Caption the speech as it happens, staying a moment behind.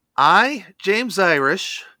I, James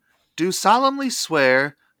Irish, do solemnly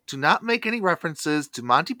swear to not make any references to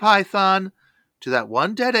Monty Python, to that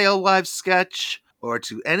one Dead Alewives sketch, or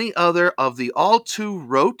to any other of the all too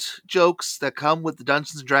rote jokes that come with the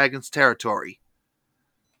Dungeons and Dragons territory.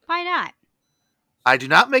 Why not? I do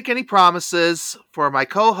not make any promises for my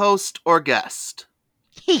co-host or guest.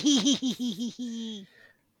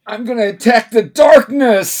 I'm gonna attack the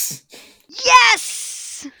darkness!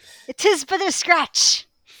 Yes! It is but a scratch.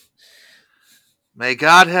 May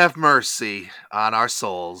God have mercy on our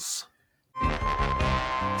souls.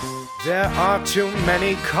 There are too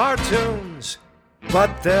many cartoons,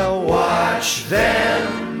 but they'll watch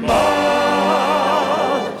them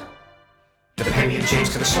all. The Penny and James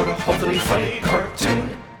kind of sort of hopefully funny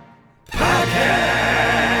cartoon podcast.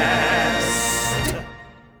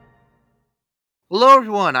 Hello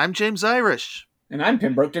everyone, I'm James Irish. And I'm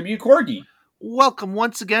Pembroke W. Corgi. Welcome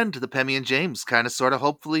once again to the Pemmy and James kind of sort of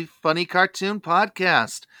hopefully funny cartoon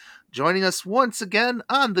podcast. Joining us once again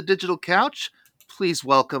on the digital couch, please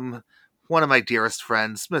welcome one of my dearest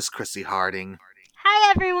friends, Miss Krissi Harding.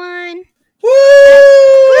 Hi, everyone.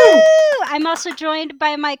 Woo! Woo! I'm also joined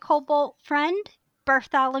by my Cobalt friend,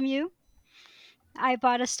 Bartholomew. I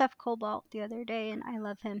bought a stuffed Cobalt the other day, and I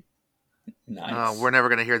love him. Nice. We're never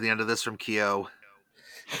going to hear the end of this from Keo.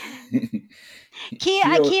 Keo,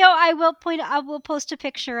 I will post a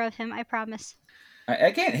picture of him, I promise.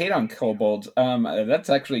 I can't hate on kobolds. That's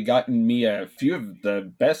actually gotten me a few of the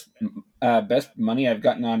best money I've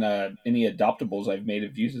gotten on any adoptables I've made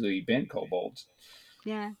have usually been kobolds.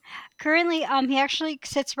 Yeah. Currently, he actually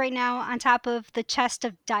sits right now on top of the chest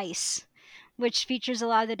of dice, which features a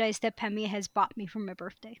lot of the dice that Pemmy has bought me for my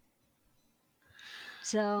birthday.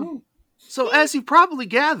 So as you probably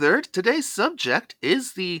gathered, today's subject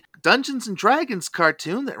is the Dungeons and Dragons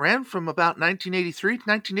cartoon that ran from about 1983 to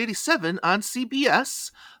 1987 on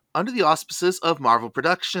CBS under the auspices of Marvel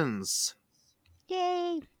Productions.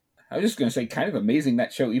 Yay! I was just going to say, kind of amazing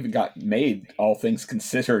that show even got made, all things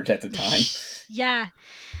considered, at the time. Yeah.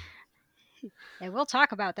 And we'll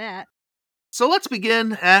talk about that. So let's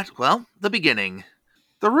begin at, well, the beginning.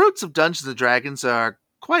 The roots of Dungeons and Dragons are,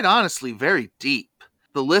 quite honestly, very deep.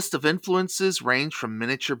 The list of influences range from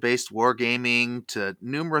miniature-based wargaming to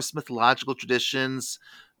numerous mythological traditions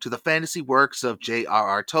to the fantasy works of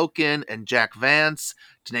J.R.R. Tolkien and Jack Vance,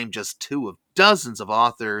 to name just two of dozens of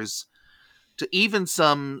authors, to even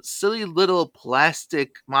some silly little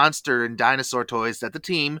plastic monster and dinosaur toys that the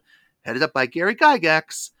team, headed up by Gary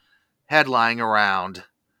Gygax, had lying around.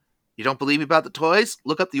 You don't believe me about the toys?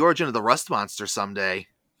 Look up the origin of the Rust Monster someday.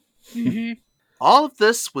 Mm-hmm. All of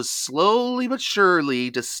this was slowly but surely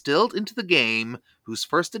distilled into the game, whose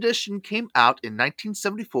first edition came out in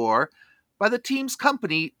 1974 by the team's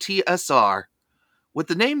company TSR, with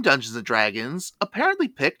the name Dungeons & Dragons apparently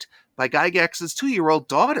picked by Gygax's 2-year-old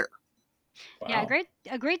daughter. Wow. Yeah,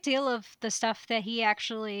 a great deal of the stuff that he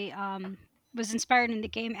actually was inspired in the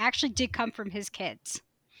game actually did come from his kids.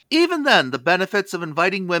 Even then, the benefits of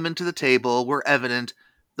inviting women to the table were evident,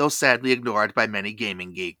 though sadly ignored by many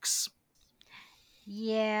gaming geeks.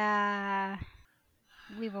 Yeah.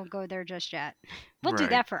 We won't go there just yet. We'll do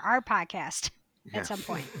Right. that for our podcast Yeah. at some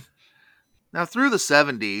point. Now, through the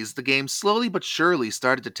 70s, the game slowly but surely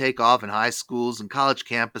started to take off in high schools and college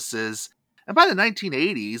campuses, and by the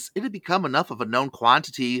 1980s, it had become enough of a known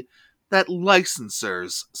quantity that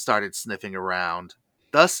licensors started sniffing around.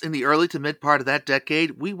 Thus, in the early to mid part of that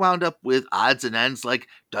decade, we wound up with odds and ends like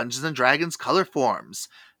Dungeons & Dragons Color Forms,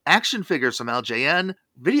 action figures from LJN,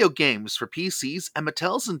 video games for PCs and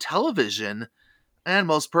Mattel's and television, and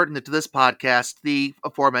most pertinent to this podcast, the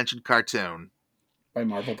aforementioned cartoon. By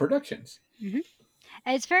Marvel Productions. Mm-hmm.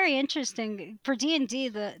 And it's very interesting for D&D.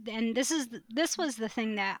 This was the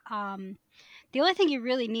thing that the only thing you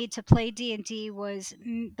really need to play D&D was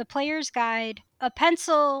the player's guide, a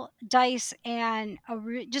pencil, dice, and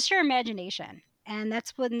just your imagination. And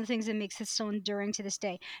that's one of the things that makes it so enduring to this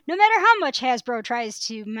day. No matter how much Hasbro tries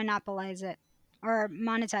to monopolize it or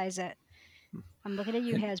monetize it. I'm looking at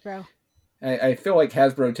you, Hasbro. I feel like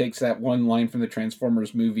Hasbro takes that one line from the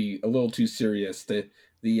Transformers movie a little too serious. The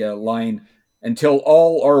line, "Until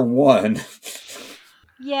all are one."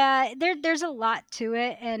 Yeah, there's a lot to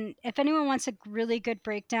it, and if anyone wants a really good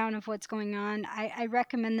breakdown of what's going on, I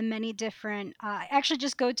recommend the many different. Actually,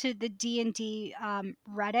 just go to the D&D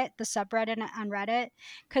Reddit, the subreddit on Reddit,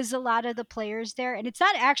 because a lot of the players there, and it's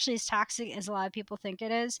not actually as toxic as a lot of people think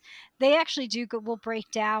it is. They actually will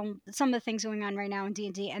break down some of the things going on right now in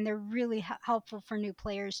D&D, and they're really helpful for new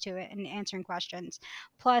players to it and answering questions.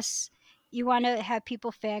 Plus, you want to have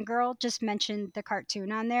people fangirl, just mention the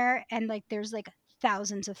cartoon on there, and like there's like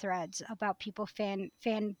thousands of threads about people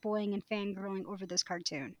fanboying and fangirling over this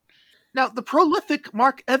cartoon. Now, the prolific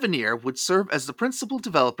Mark Evanier would serve as the principal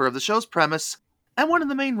developer of the show's premise and one of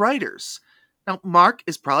the main writers. Now, Mark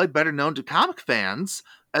is probably better known to comic fans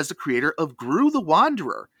as the creator of Gru the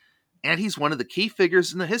Wanderer, and he's one of the key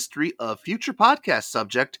figures in the history of future podcast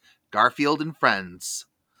subject Garfield and Friends.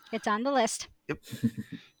 It's on the list. Yep.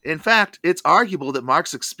 In fact, it's arguable that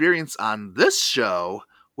Mark's experience on this show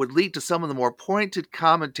would lead to some of the more pointed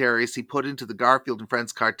commentaries he put into the Garfield and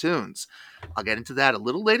Friends cartoons. I'll get into that a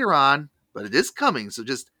little later on, but it is coming, so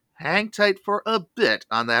just hang tight for a bit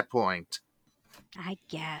on that point. I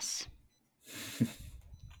guess.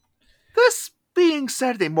 This being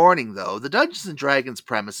Saturday morning, though, the Dungeons & Dragons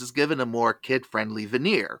premise is given a more kid-friendly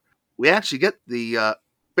veneer. We actually get the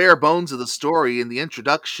bare bones of the story in the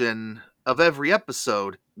introduction of every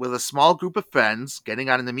episode, with a small group of friends getting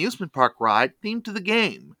on an amusement park ride themed to the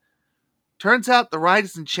game. Turns out the ride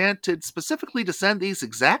is enchanted specifically to send these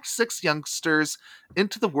exact 6 youngsters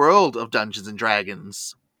into the world of Dungeons &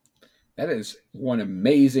 Dragons. That is one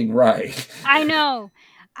amazing ride. I know.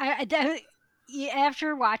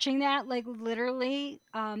 After watching that, like literally,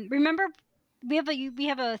 remember we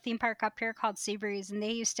have a theme park up here called Seabreeze, and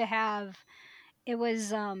they used to have, it was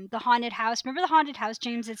the haunted house. Remember the haunted house,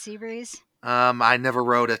 James, at Seabreeze? I never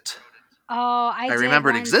wrote it. Oh, I remember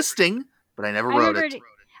it existing, but I never wrote it.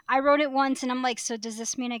 I wrote it once, and I'm like, so does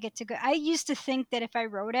this mean I get to go? I used to think that if I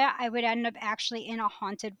wrote it, I would end up actually in a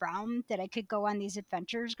haunted realm that I could go on these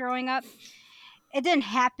adventures growing up. It didn't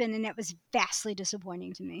happen, and it was vastly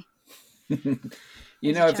disappointing to me.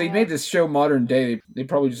 You know, if they made this show modern day, they'd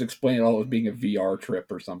probably just explain it all as being a VR trip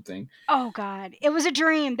or something. Oh God, it was a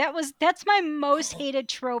dream. That's my most hated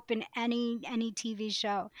trope in any TV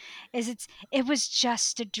show. It was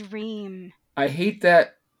just a dream. I hate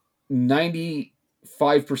that 95%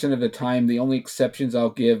 of the time. The only exceptions I'll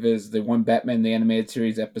give is the one Batman the Animated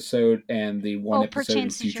Series episode and the one episode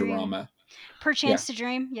of Futurama. Per Chance to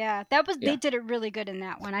Dream, yeah, they did it really good in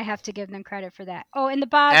that one. I have to give them credit for that. Oh, and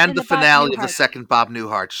the finale of the second Bob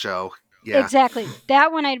Newhart show. Yeah, exactly.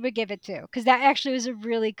 That one I would give it to, because that actually was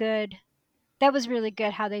really good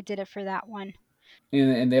how they did it for that one.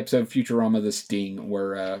 In the episode of Futurama, The Sting,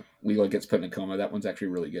 where Leela gets put in a coma, that one's actually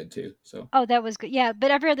really good too. So. Oh, that was good. Yeah,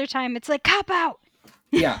 but every other time it's like cop out.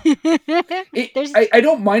 Yeah, I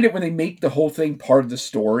don't mind it when they make the whole thing part of the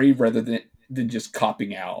story rather than just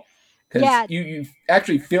copping out. Because you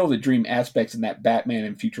actually feel the dream aspects in that Batman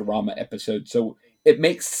and Futurama episode, so it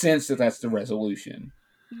makes sense that that's the resolution.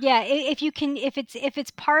 Yeah, if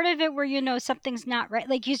it's part of it where something's not right,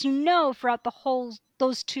 like throughout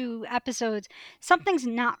those 2 episodes, something's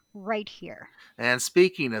not right here. And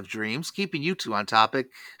speaking of dreams, keeping you 2 on topic,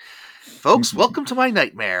 folks, welcome to my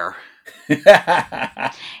nightmare.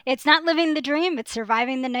 It's not living the dream; it's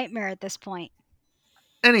surviving the nightmare at this point.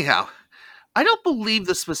 Anyhow. I don't believe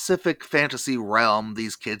the specific fantasy realm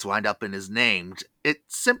these kids wind up in is named.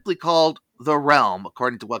 It's simply called The Realm,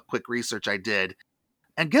 according to what quick research I did.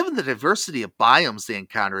 And given the diversity of biomes they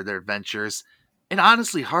encounter in their adventures, it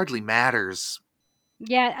honestly hardly matters.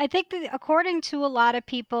 Yeah, I think that according to a lot of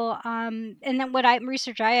people, and then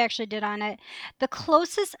research I actually did on it, the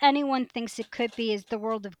closest anyone thinks it could be is the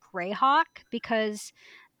world of Greyhawk, because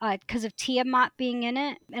of Tiamat being in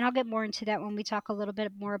it. And I'll get more into that when we talk a little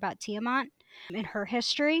bit more about Tiamat and her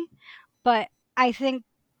history. But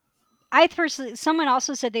someone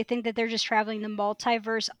also said they think that they're just traveling the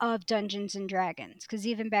multiverse of Dungeons and Dragons, because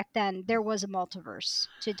even back then there was a multiverse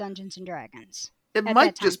to Dungeons and Dragons. It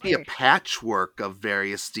might just be a patchwork of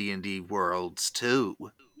various D&D worlds too.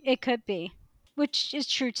 It could be, which is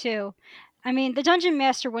true too. I mean, the Dungeon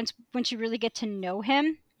Master, once you really get to know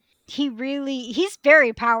him, he's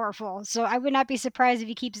very powerful. So I would not be surprised if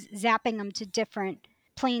he keeps zapping them to different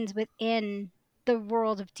planes within the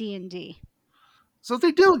world of D&D. So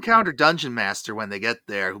they do encounter Dungeon Master when they get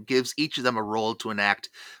there, who gives each of them a role to enact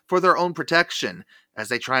for their own protection as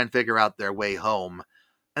they try and figure out their way home.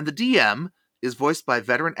 And the DM is voiced by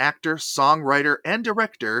veteran actor, songwriter, and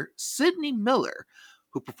director Sidney Miller,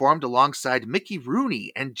 who performed alongside Mickey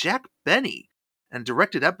Rooney and Jack Benny, and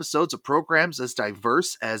directed episodes of programs as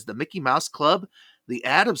diverse as The Mickey Mouse Club, The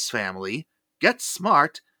Addams Family, Get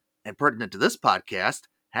Smart, and pertinent to this podcast,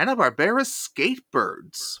 Hanna-Barbera's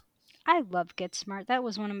Skatebirds. I loved Get Smart. That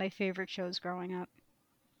was one of my favorite shows growing up.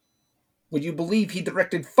 Would you believe he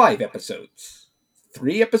directed 5 episodes?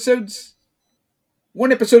 3 episodes?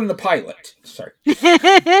 1 episode in the pilot. Sorry.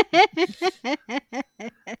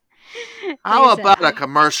 How about a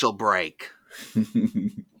commercial break?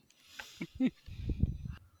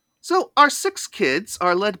 So, our 6 kids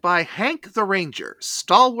are led by Hank the Ranger,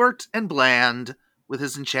 stalwart and bland, with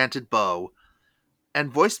his enchanted bow,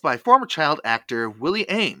 and voiced by former child actor Willie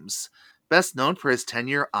Ames, best known for his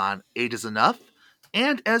tenure on 8 is Enough,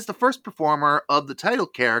 and as the first performer of the title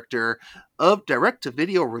character of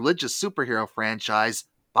direct-to-video religious superhero franchise,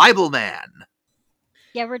 Bible Man.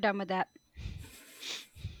 Yeah, we're done with that.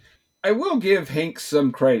 I will give Hank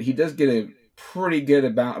some credit. He does get a pretty good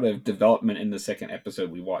amount of development in the second episode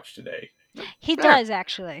we watched today. He does,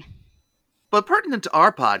 actually. But pertinent to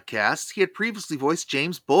our podcast, he had previously voiced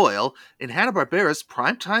James Boyle in Hanna-Barbera's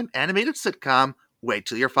primetime animated sitcom, Wait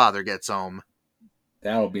Till Your Father Gets Home.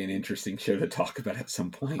 That'll be an interesting show to talk about at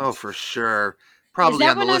some point. Oh, for sure. Probably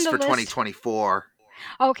on the list for 2024.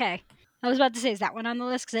 Okay. I was about to say, is that one on the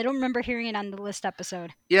list? Because I don't remember hearing it on the list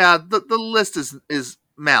episode. Yeah, the list is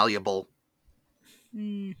malleable.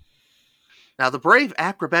 Mm. Now, the brave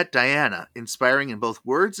acrobat Diana, inspiring in both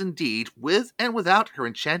words and deed, with and without her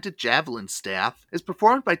enchanted javelin staff, is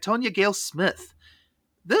performed by Tonya Gale Smith.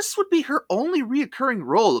 This would be her only reoccurring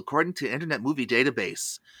role according to Internet Movie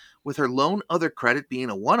Database, with her lone other credit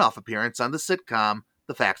being a one-off appearance on the sitcom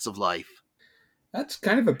The Facts of Life. That's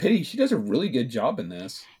kind of a pity. She does a really good job in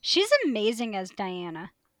this. She's amazing as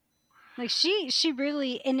Diana. Like she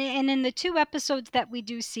really, and in the 2 episodes that we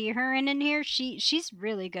do see her in here, she's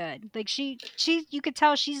really good. Like she you could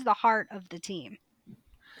tell she's the heart of the team.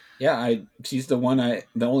 Yeah, she's the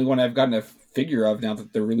only one I've gotten a figure of now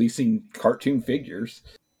that they're releasing cartoon figures.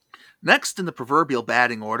 Next in the proverbial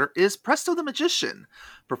batting order is Presto the Magician,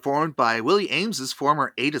 performed by Willie Ames's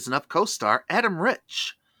former 8 is Enough co-star Adam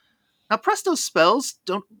Rich. Now, Presto's spells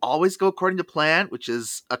don't always go according to plan, which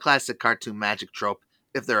is a classic cartoon magic trope,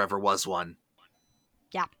 if there ever was one.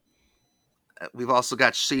 Yeah. We've also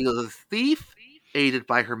got Sheila the Thief, aided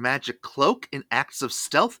by her magic cloak in acts of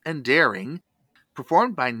stealth and daring,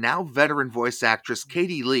 performed by now veteran voice actress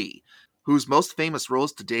Katie Lee, whose most famous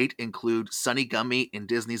roles to date include Sonny Gummy in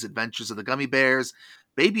Disney's Adventures of the Gummy Bears,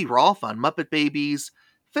 Baby Rolf on Muppet Babies,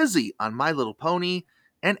 Fizzy on My Little Pony,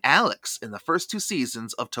 and Alex in the first 2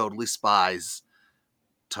 seasons of Totally Spies.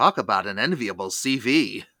 Talk about an enviable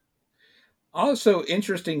CV. Also,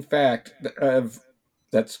 interesting fact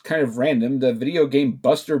that's kind of random. The video game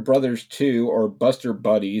Buster Brothers 2 or Buster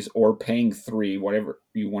Buddies or Pang 3, whatever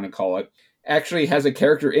you want to call it, actually has a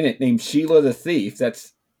character in it named Sheila the Thief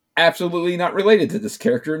that's absolutely not related to this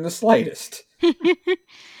character in the slightest.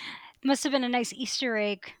 Must have been a nice Easter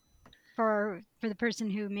egg for the person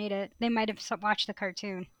who made it. They might have watched the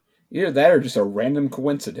cartoon. Either that or just a random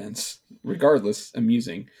coincidence. Regardless,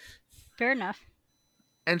 amusing. Fair enough.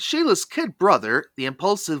 And Sheila's kid brother, the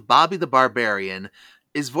impulsive Bobby the Barbarian,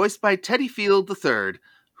 is voiced by Teddy Field III,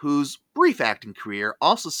 whose brief acting career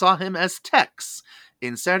also saw him as Tex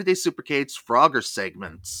in Saturday Supercade's Frogger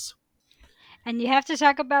segments. And you have to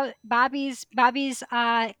talk about Bobby's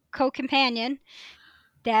co-companion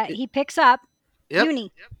that he picks up,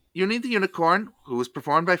 Uni. Uni the Unicorn, who was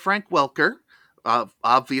performed by Frank Welker,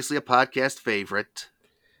 obviously a podcast favorite.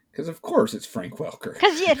 Because of course it's Frank Welker.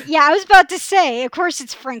 Because yeah, I was about to say, of course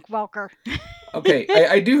it's Frank Welker. Okay,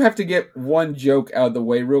 I do have to get one joke out of the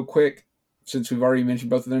way real quick, since we've already mentioned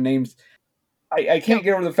both of their names. I can't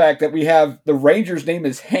get over the fact that we have the Ranger's name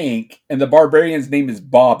is Hank and the Barbarian's name is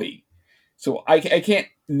Bobby. So I can't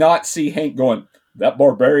not see Hank going, that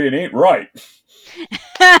barbarian ain't right.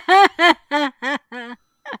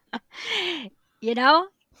 You know,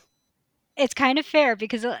 it's kind of fair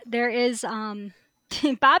because there is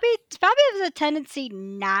Bobby has a tendency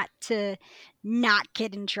not to not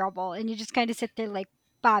get in trouble, and you just kind of sit there like,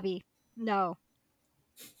 Bobby, no.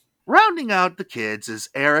 Rounding out the kids is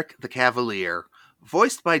Eric the Cavalier,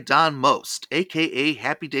 voiced by Don Most, aka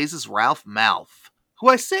Happy Days' Ralph Malph, who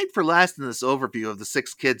I saved for last in this overview of the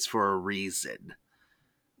 6 kids for a reason.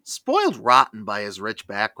 Spoiled rotten by his rich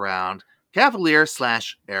background,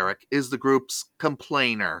 Cavalier/Eric is the group's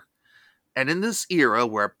complainer. And in this era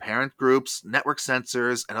where parent groups, network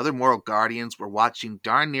censors, and other moral guardians were watching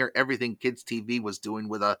darn near everything kids' TV was doing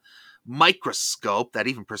with a microscope that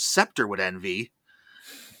even Perceptor would envy,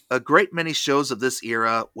 a great many shows of this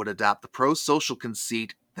era would adopt the pro-social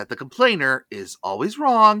conceit that the complainer is always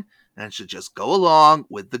wrong and should just go along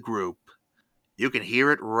with the group. You can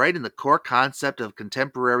hear it right in the core concept of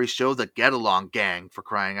contemporary show The Get Along Gang, for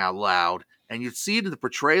crying out loud, and you'd see it in the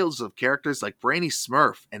portrayals of characters like Brainy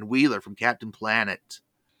Smurf and Wheeler from Captain Planet.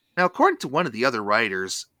 Now, according to one of the other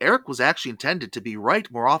writers, Eric was actually intended to be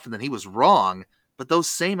right more often than he was wrong, but those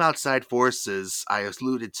same outside forces I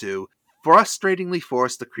alluded to frustratingly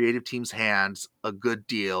forced the creative team's hands a good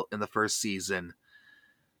deal in the first season.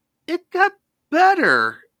 It got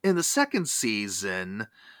better in the second season,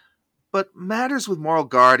 but matters with moral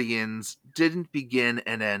guardians didn't begin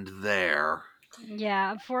and end there.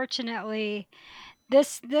 Yeah, unfortunately,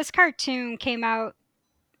 this cartoon came out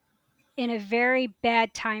in a very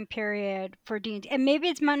bad time period for D&D. And maybe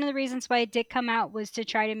it's one of the reasons why it did come out was to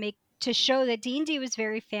try to show that D&D was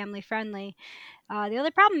very family friendly. The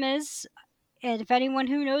only problem is, and if anyone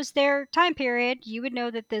who knows their time period, you would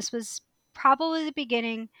know that this was probably the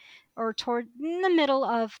beginning or toward the middle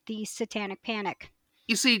of the Satanic Panic.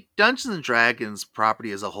 You see, Dungeons and Dragons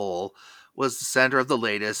property as a whole was the center of the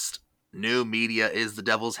latest new media is the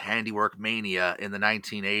devil's handiwork mania in the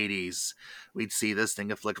 1980s. We'd see this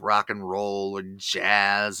thing afflict rock and roll and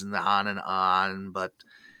jazz and on, but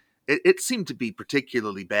it seemed to be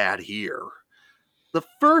particularly bad here. The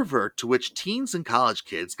fervor to which teens and college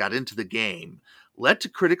kids got into the game led to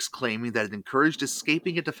critics claiming that it encouraged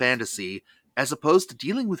escaping into fantasy as opposed to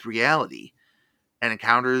dealing with reality, and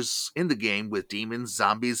encounters in the game with demons,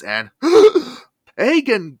 zombies, and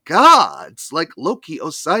pagan gods like Loki,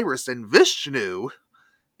 Osiris, and Vishnu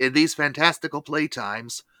in these fantastical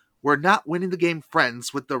playtimes were not winning the game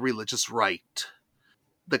friends with the religious right.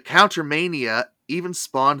 The countermania even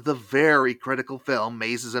spawned the very critical film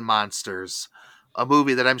Mazes and Monsters, a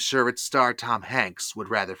movie that I'm sure its star Tom Hanks would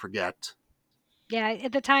rather forget. Yeah,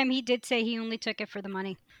 at the time he did say he only took it for the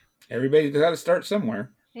money. Everybody's got to start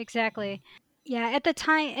somewhere. Exactly. Yeah, at the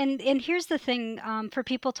time, and here's the thing, for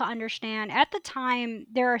people to understand. At the time,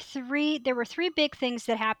 there were three big things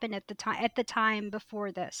that happened at the time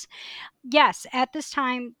before this. Yes, at this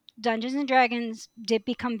time, Dungeons and Dragons did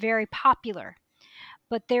become very popular,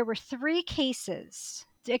 but there were three cases,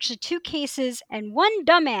 actually two cases, and one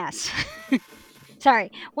dumbass.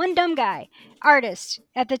 Sorry, one dumb guy, artist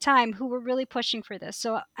at the time who were really pushing for this.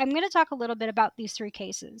 So I'm going to talk a little bit about these three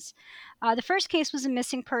cases. The first case was a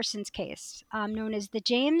missing persons case, known as the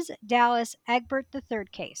James Dallas Egbert III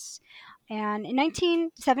case. And in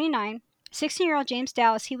 1979, 16-year-old James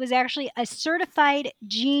Dallas, he was actually a certified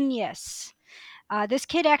genius. This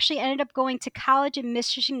kid actually ended up going to college in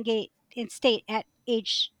Michigan State at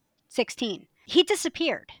age 16. He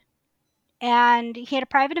disappeared, and he had a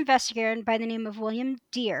private investigator by the name of William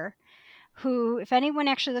Deere, who, if anyone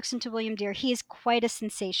actually looks into William Deere, he is quite a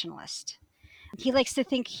sensationalist. He likes to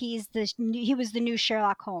think he was the new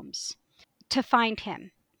Sherlock Holmes. To find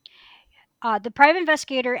him, the private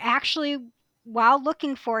investigator actually, while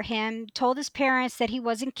looking for him, told his parents that he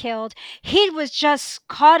wasn't killed. He was just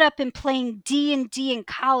caught up in playing D&D in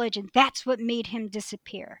college, and that's what made him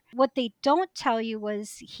disappear. What they don't tell you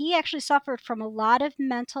was he actually suffered from a lot of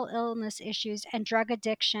mental illness issues and drug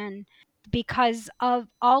addiction because of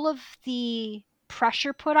all of the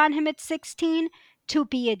pressure put on him at 16 to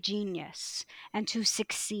be a genius and to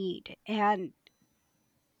succeed. And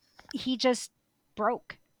he just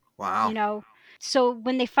broke. Wow. You know, so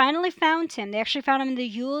when they finally found him, they actually found him in the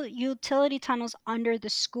utility tunnels under the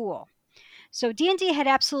school. So D&D had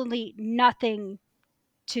absolutely nothing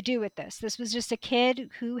to do with this. This was just a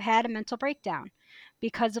kid who had a mental breakdown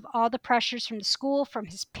because of all the pressures from the school, from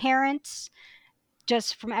his parents,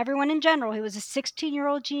 just from everyone in general. He was a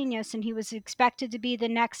 16-year-old genius, and he was expected to be the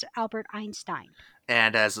next Albert Einstein.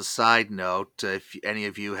 And as a side note, if any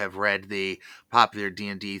of you have read the popular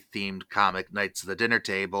D&D themed comic Knights of the Dinner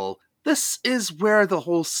Table, this is where the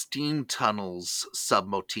whole steam tunnels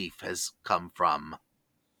submotif has come from.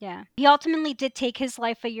 Yeah. He ultimately did take his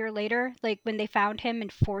life a year later, like when they found him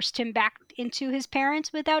and forced him back into his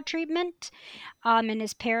parents without treatment. And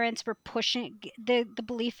his parents were pushing the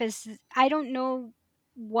belief is, I don't know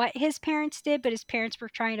what his parents did, but his parents were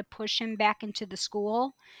trying to push him back into the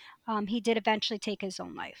school. He did eventually take his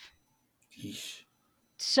own life. Yeesh.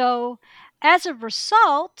 So as a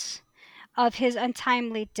result of his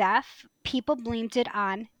untimely death, people blamed it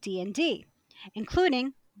on D&D,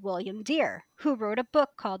 including William Deere, who wrote a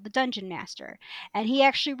book called The Dungeon Master. And he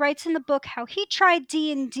actually writes in the book how he tried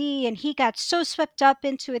D&D and he got so swept up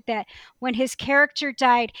into it that when his character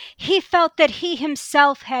died, he felt that he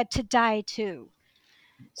himself had to die too.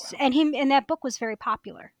 Wow. And that book was very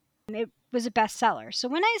popular. It was a bestseller. So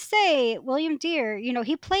when I say William Deere,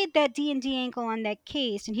 he played that D&D angle on that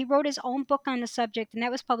case, and he wrote his own book on the subject, and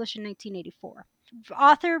that was published in 1984.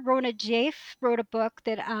 Author Rona Jaffe wrote a book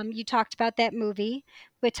that you talked about, that movie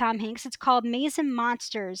with Tom Hanks. It's called Maze and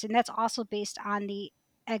Monsters, and that's also based on the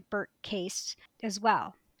Egbert case as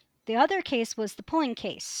well. The other case was the Pulling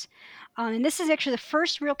case, and this is actually the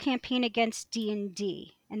first real campaign against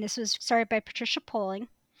D&D, and this was started by Patricia Pulling.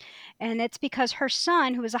 And it's because her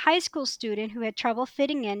son, who was a high school student who had trouble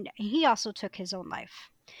fitting in, he also took his own life.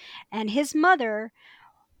 And his mother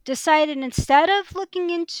decided, instead of looking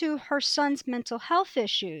into her son's mental health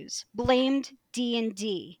issues, blamed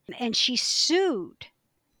D&D. And she sued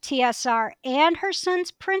TSR and her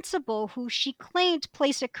son's principal, who she claimed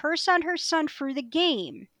placed a curse on her son for the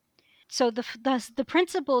game. So the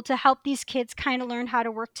principal, to help these kids kind of learn how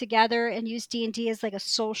to work together and use D&D as like a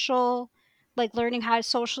social, like learning how to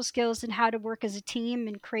social skills and how to work as a team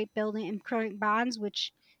and create building and create bonds,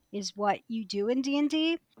 which is what you do in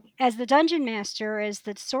D&D. As the dungeon master, as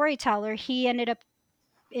the storyteller, he ended up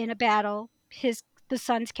in a battle. The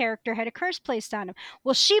son's character had a curse placed on him.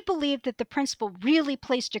 Well, she believed that the principal really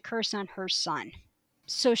placed a curse on her son.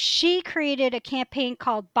 So she created a campaign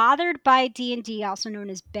called Bothered by D&D, also known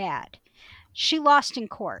as BAD. She lost in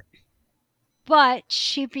court, but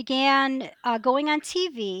she began going on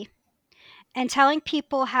TV and telling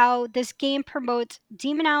people how this game promotes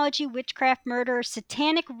demonology, witchcraft, murder,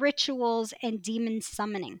 satanic rituals, and demon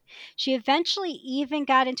summoning. She eventually even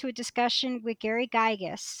got into a discussion with Gary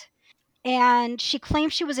Gygas, and she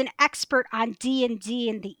claimed she was an expert on D&D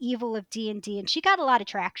and the evil of D&D, and she got a lot of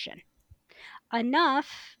traction.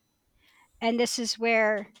 Enough, and this is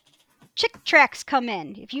where Chick tracts come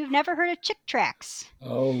in. If you've never heard of Chick tracts.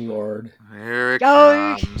 Oh, Lord. Here it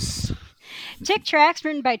comes. Chick tracts,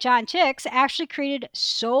 written by John Chicks, actually created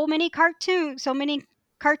so many cartoons,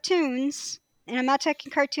 and I'm not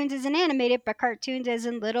talking cartoons as in animated, but cartoons as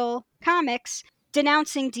in little comics,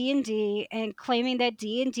 denouncing D&D and claiming that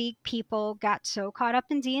D&D people got so caught up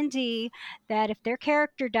in D&D that if their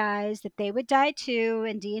character dies, that they would die too,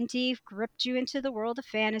 and D&D gripped you into the world of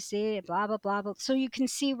fantasy, blah, blah, blah, blah. So you can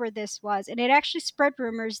see where this was. And it actually spread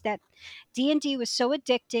rumors that D&D was so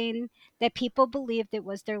addicting that people believed it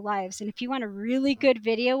was their lives. And if you want a really good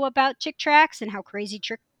video about chick tracts and how crazy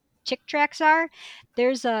chick tracts are,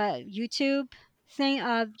 there's a YouTube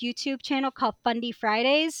channel called Fundy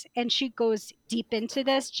Fridays, and she goes deep into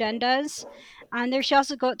this. Jen does on there. She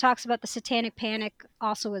also talks about the Satanic Panic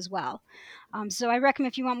also as well. So I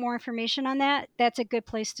recommend, if you want more information on that, that's a good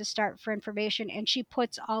place to start for information. And she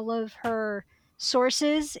puts all of her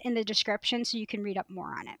sources in the description so you can read up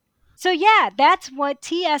more on it. So yeah, that's what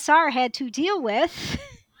TSR had to deal with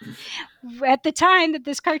at the time that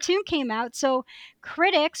this cartoon came out. So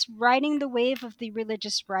critics riding the wave of the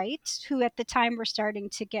religious right, who at the time were starting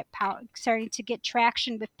to get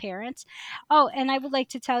traction with parents. Oh, and I would like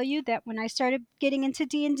to tell you that when I started getting into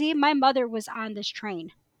D&D, my mother was on this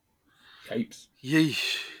train. Yipes.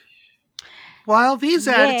 Yeesh. While these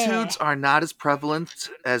Yeah. attitudes are not as prevalent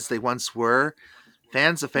as they once were,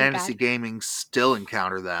 fans of Thank fantasy God. gaming still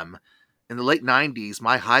encounter them. In the late 90s,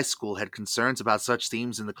 my high school had concerns about such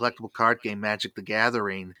themes in the collectible card game Magic the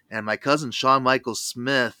Gathering, and my cousin Shawn Michael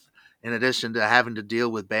Smith, in addition to having to deal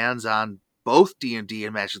with bans on both D&D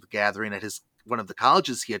and Magic the Gathering at one of the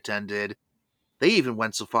colleges he attended, they even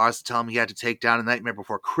went so far as to tell him he had to take down a Nightmare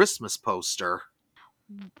Before Christmas poster.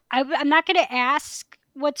 I'm not going to ask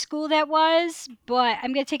what school that was, but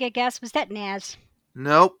I'm going to take a guess. Was that Naz?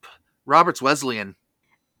 Nope. Roberts Wesleyan.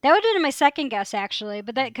 That would have been my second guess, actually,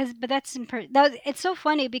 but it's so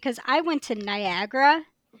funny because I went to Niagara,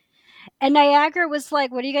 and Niagara was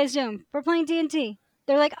like, "What are you guys doing? We're playing D&D."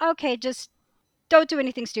 They're like, "Okay, just don't do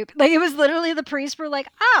anything stupid." Like, it was literally, the priests were like,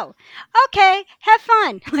 "Oh, okay, have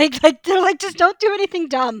fun." Like they're like, "Just don't do anything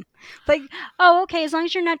dumb." Like, "Oh, okay, as long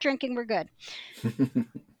as you're not drinking, we're good."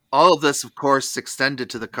 All of this, of course, extended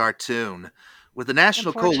to the cartoon, with the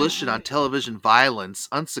National Coalition on Television Violence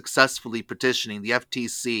unsuccessfully petitioning the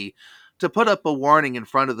FTC to put up a warning in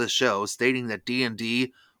front of the show stating that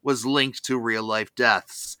D&D was linked to real-life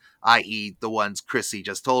deaths, i.e. the ones Krissi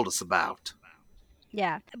just told us about.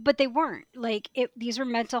 Yeah, but they weren't. These were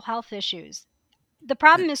mental health issues. The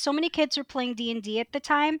problem is, so many kids were playing D&D at the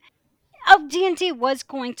time. D&D was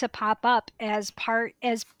going to pop up as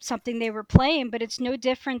something they were playing, but it's no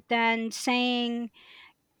different than saying,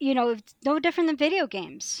 it's no different than video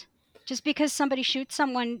games. Just because somebody shoots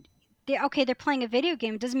someone, they're playing a video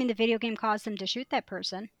game, doesn't mean the video game caused them to shoot that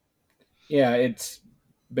person. Yeah, it's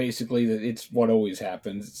basically that it's what always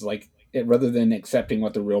happens. It's like, rather than accepting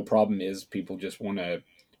what the real problem is, people just want to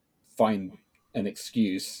find an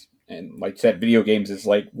excuse. And like I said, video games is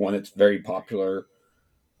like one that's very popular.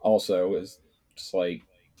 Also, is just like,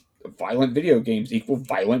 violent video games equal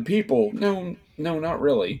violent people. No, not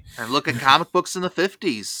really. And look at comic books in the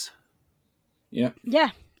 50s. Yeah. Yeah.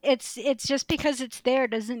 It's just because it's there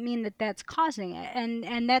doesn't mean that that's causing it.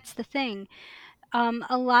 And that's the thing.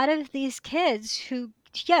 A lot of these kids who,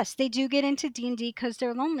 yes, they do get into D&D because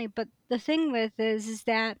they're lonely, but the thing with is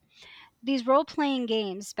that these role-playing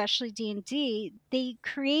games, especially D&D, they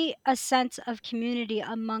create a sense of community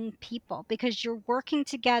among people because you're working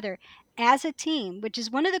together as a team, which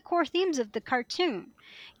is one of the core themes of the cartoon.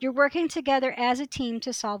 You're working together as a team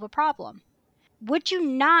to solve a problem. Would you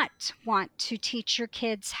not want to teach your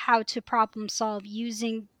kids how to problem solve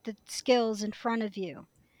using the skills in front of you?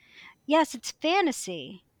 Yes, it's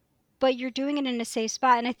fantasy, but you're doing it in a safe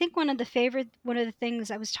spot. And I think one of the things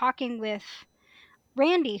I was talking with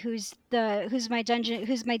Randy, who's my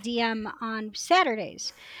DM on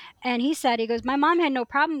Saturdays, and he goes, my mom had no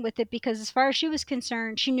problem with it because as far as she was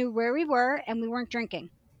concerned, she knew where we were and we weren't drinking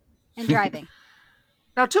and driving.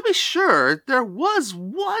 Now, to be sure, there was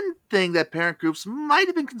one thing that parent groups might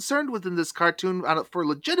have been concerned with in this cartoon for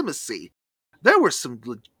legitimacy. There were some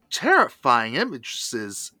terrifying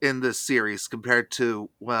images in this series compared to,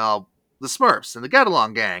 well, the Smurfs and the Get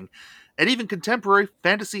Along Gang, and even contemporary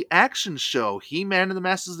fantasy action show He-Man and the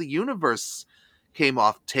Masters of the Universe came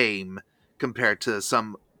off tame compared to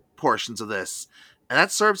some portions of this. And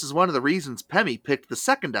that serves as one of the reasons Pemmy picked the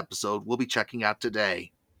second episode we'll be checking out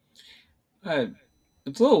today.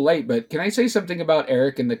 It's a little late, but can I say something about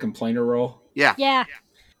Eric in the complainer role? Yeah.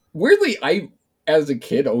 Weirdly, I, as a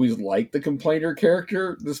kid, always liked the complainer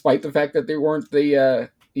character, despite the fact that they weren't the,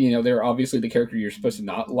 they were obviously the character you're supposed to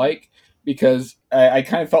not like, because I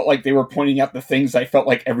kind of felt like they were pointing out the things I felt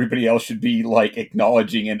like everybody else should be, like,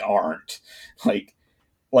 acknowledging and aren't.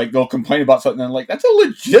 Like they'll complain about something and I'm like, that's a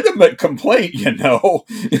legitimate complaint,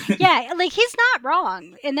 Yeah, like he's not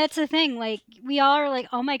wrong. And that's the thing, like we all are like,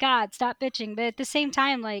 oh my God, stop bitching. But at the same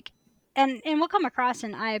time, like and we'll come across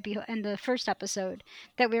in in the first episode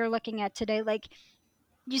that we were looking at today, like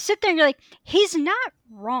you sit there and you're like, he's not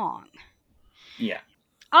wrong. Yeah.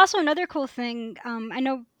 Also another cool thing, I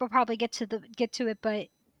know we'll probably get to it, but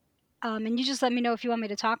and you just let me know if you want me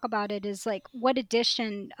to talk about it, is like what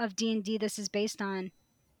edition of D&D this is based on,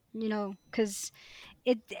 because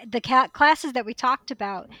the classes that we talked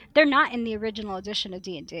about, they're not in the original edition of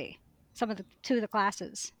D&D. Two of the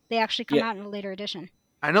classes, they actually come out in a later edition.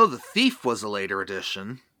 I know the Thief was a later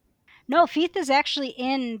edition. No, Thief is actually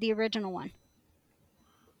in the original one.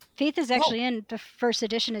 Thief is actually in the first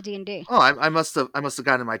edition of D&D. Oh, I must have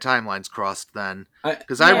gotten my timelines crossed then,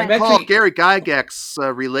 because I recall Gary Gygax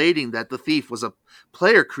relating that the Thief was a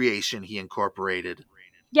player creation he incorporated.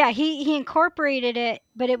 Yeah, he incorporated it,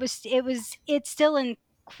 but it's still in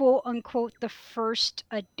quote unquote the first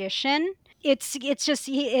edition.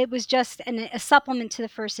 It was just a supplement to the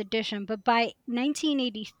first edition, but by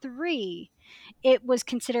 1983, it was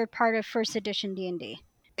considered part of first edition D&D.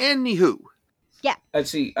 Anywho, yeah. Let's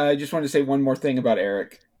see. I just wanted to say one more thing about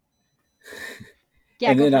Eric.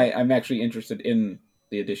 Yeah, and then I'm actually interested in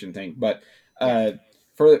the edition thing, but.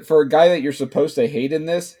 For a guy that you're supposed to hate in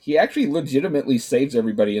this, he actually legitimately saves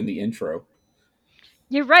everybody in the intro.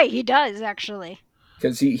 You're right, he does, actually.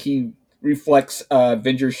 Because he reflects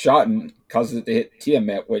Venger's shot and causes it to hit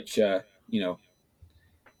Tiamat, which,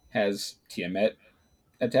 has Tiamat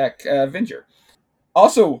attack Venger.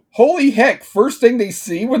 Also, holy heck, first thing they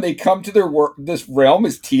see when they come to this realm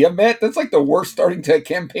is Tiamat? That's like the worst starting to a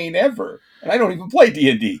campaign ever. And I don't even play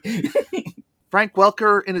D&D. Frank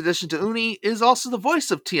Welker, in addition to Uni, is also the voice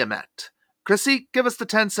of Tiamat. Krissi, give us the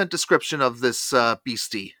 10-cent description of this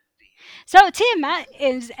beastie. So Tiamat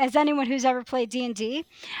is, as anyone who's ever played D&D,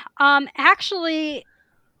 actually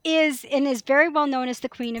is very well known as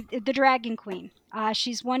the Dragon Queen.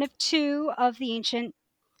 She's one of two of the ancient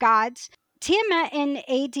gods. Tiamat in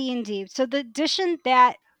AD&D. So the edition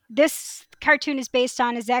that this cartoon is based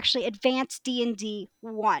on is actually Advanced D&D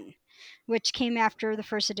 1. Which came after the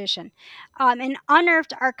first edition. An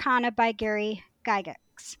Unearthed Arcana by Gary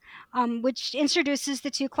Gygax, which introduces the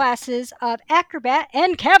two classes of Acrobat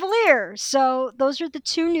and Cavalier. So those are the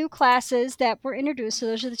two new classes that were introduced. So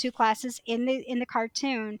those are the two classes in the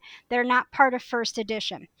cartoon that are not part of first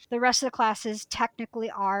edition. The rest of the classes technically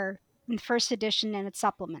are in first edition and its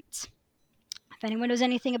supplements. If anyone knows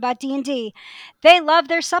anything about D&D, they love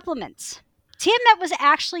their supplements. Tiamat was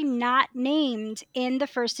actually not named in the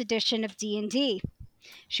first edition of D&D.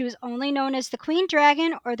 She was only known as the Queen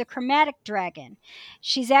Dragon or the Chromatic Dragon.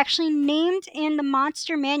 She's actually named in the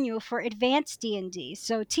Monster Manual for Advanced D&D.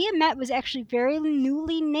 So Tiamat was actually very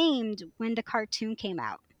newly named when the cartoon came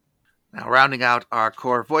out. Now, rounding out our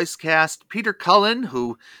core voice cast, Peter Cullen,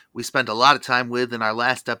 who we spent a lot of time with in our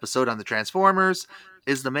last episode on the Transformers,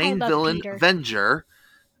 is the main villain, Peter. Venger,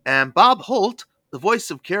 and Bob Holt, the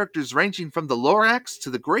voice of characters ranging from the Lorax to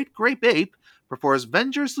the Great Grape Ape, performs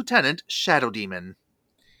Venger's lieutenant, Shadow Demon.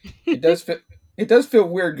 It does feel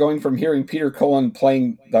weird going from hearing Peter Cullen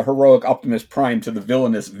playing the heroic Optimus Prime to the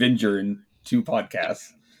villainous Venger in 2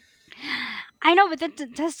 podcasts. I know, but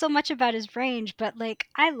that does so much about his range, but, like,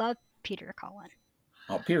 I love Peter Cullen.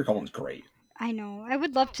 Oh, Peter Cullen's great. I know. I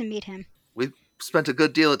would love to meet him. We've spent a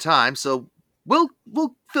good deal of time, so We'll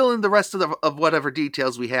fill in the rest of whatever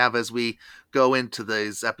details we have as we go into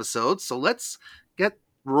these episodes. So let's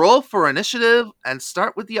roll for initiative and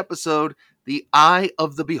start with the episode, The Eye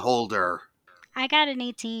of the Beholder. I got an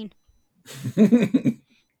 18.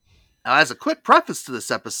 Now, as a quick preface to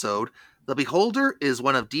this episode, the Beholder is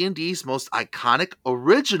one of D&D's most iconic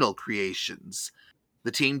original creations.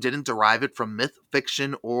 The team didn't derive it from myth,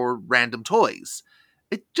 fiction, or random toys.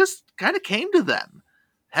 It just kind of came to them.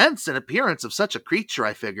 Hence, an appearance of such a creature,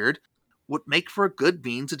 I figured, would make for a good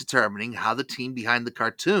means of determining how the team behind the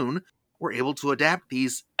cartoon were able to adapt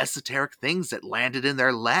these esoteric things that landed in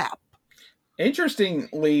their lap.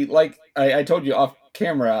 Interestingly, like I told you off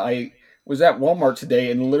camera, I was at Walmart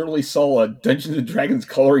today and literally saw a Dungeons & Dragons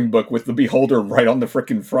coloring book with the Beholder right on the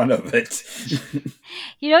frickin' front of it.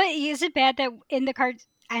 You know, is it bad that in the card,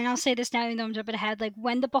 and I'll say this now even though I'm jumping ahead, like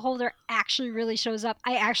when the Beholder actually really shows up,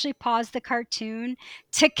 I actually paused the cartoon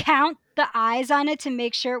to count the eyes on it to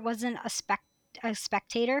make sure it wasn't a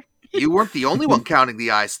spectator. You weren't the only one counting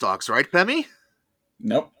the eye stalks, right, Pemmy?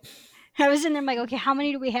 Nope. I was in there, I'm like, okay, how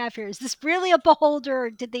many do we have here? Is this really a Beholder, or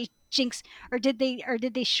did they jinx, or did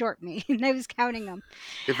they short me? And I was counting them.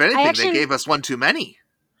 If anything, they gave us one too many.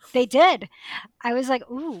 They did. I was like,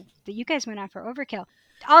 ooh, you guys went out for overkill.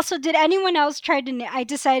 Also, did anyone else try to I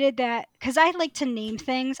decided that, because I like to name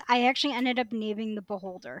things, I actually ended up naming the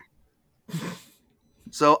Beholder.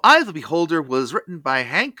 So, Eye of the Beholder was written by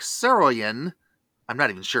Hank Saroyan. I'm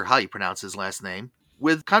not even sure how you pronounce his last name.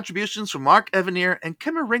 With contributions from Mark Evanier and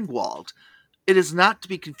Kimmer Ringwald. It is not to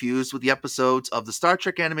be confused with the episodes of the Star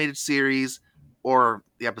Trek animated series, or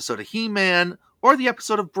the episode of He-Man, or the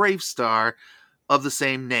episode of Brave Star of the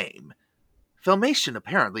same name. Filmation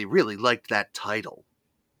apparently really liked that title.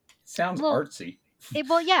 Sounds artsy.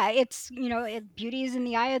 It's, beauty is in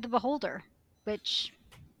the eye of the beholder, which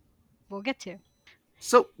we'll get to.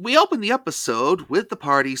 So, we open the episode with the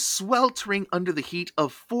party sweltering under the heat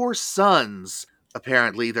of 4 suns.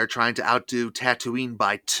 Apparently, they're trying to outdo Tatooine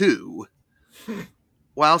by 2.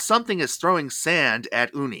 While something is throwing sand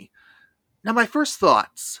at Uni. Now, my first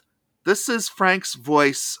thoughts. This is Frank's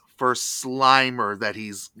voice for Slimer that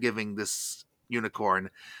he's giving this unicorn.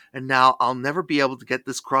 And now I'll never be able to get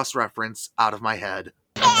this cross-reference out of my head.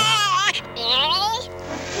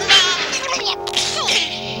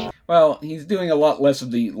 Well, he's doing a lot less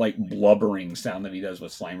of the, blubbering sound that he does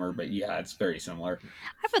with Slimer, but yeah, it's very similar.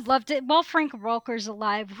 I would love to, while Frank Welker's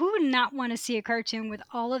alive, who would not want to see a cartoon with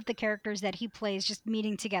all of the characters that he plays just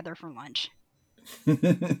meeting together for lunch?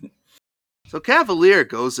 So Cavalier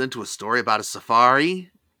goes into a story about a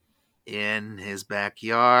safari in his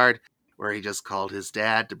backyard where he just called his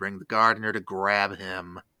dad to bring the gardener to grab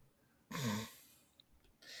him.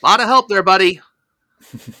 Lot of help there, buddy.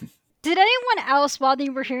 Did anyone else, while they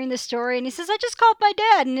were hearing the story, and he says, I just called my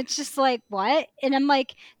dad, and it's just like, what? And I'm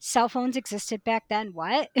like, cell phones existed back then,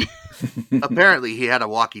 what? Apparently he had a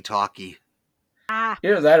walkie-talkie.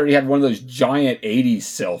 Either that or he had one of those giant 80s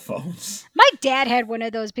cell phones. My dad had one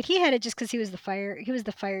of those, but he had it just because he was the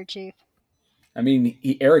fire chief. I mean,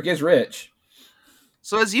 Eric is rich.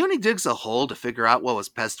 So as Uni digs a hole to figure out what was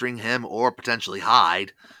pestering him or potentially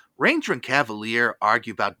hide, Ranger and Cavalier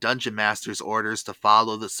argue about Dungeon Master's orders to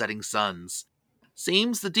follow the setting suns.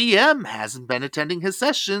 Seems the DM hasn't been attending his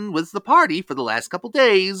session with the party for the last couple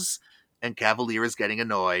days, and Cavalier is getting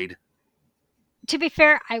annoyed. To be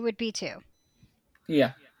fair, I would be too.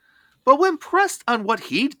 Yeah. But when pressed on what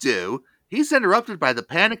he'd do, he's interrupted by the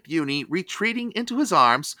panicked Uni retreating into his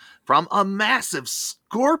arms from a massive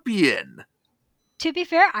scorpion. To be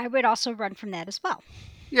fair, I would also run from that as well.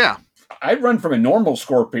 Yeah. I'd run from a normal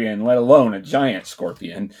scorpion, let alone a giant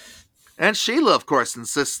scorpion. And Sheila, of course,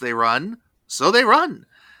 insists they run, so they run.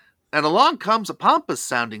 And along comes a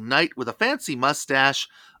pompous-sounding knight with a fancy mustache,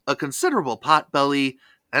 a considerable potbelly,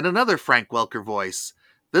 and another Frank Welker voice.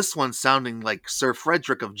 This one sounding like Sir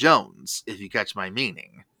Frederick of Jones, if you catch my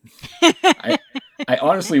meaning. I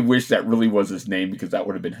honestly wish that really was his name, because that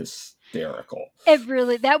would have been hysterical.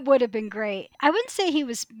 That would have been great. I wouldn't say he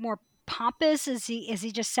was more pompous as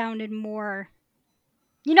he just sounded more,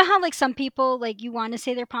 you know how like some people, like, you want to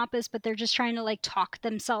say they're pompous but they're just trying to like talk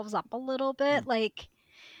themselves up a little bit, like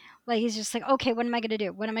he's just like, okay, what am I gonna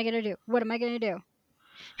do?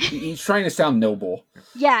 He's trying to sound noble.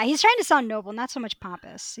 Yeah, he's trying to sound noble, not so much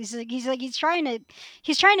pompous. He's trying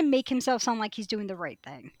to make himself sound like he's doing the right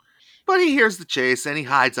thing. But he hears the chase and he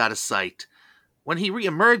hides out of sight. When he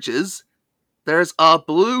reemerges, there's a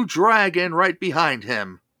blue dragon right behind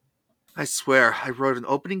him. I swear, I wrote an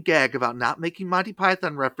opening gag about not making Monty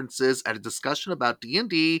Python references at a discussion about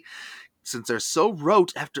D&D, since they're so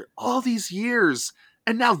rote after all these years,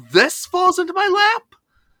 and now this falls into my lap?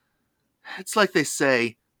 It's like they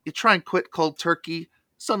say, you try and quit cold turkey,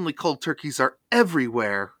 suddenly cold turkeys are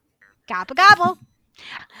everywhere. Gobble gobble.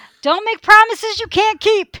 Don't make promises you can't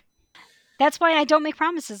keep. That's why I don't make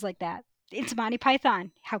promises like that. It's Monty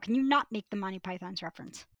Python. How can you not make the Monty Python's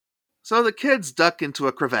reference? So the kids duck into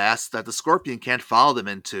a crevasse that the scorpion can't follow them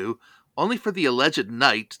into, only for the alleged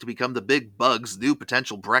knight to become the big bug's new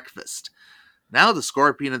potential breakfast. Now the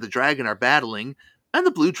scorpion and the dragon are battling, and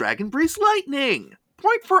the blue dragon breathes lightning.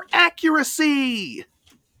 Point for accuracy!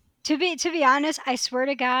 To be honest, I swear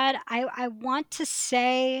to God, I want to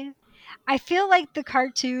say, I feel like the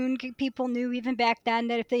cartoon people knew even back then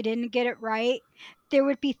that if they didn't get it right, there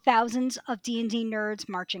would be thousands of D&D nerds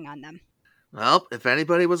marching on them. Well, if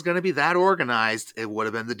anybody was going to be that organized, it would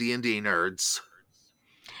have been the D&D nerds.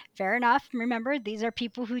 Fair enough. Remember, these are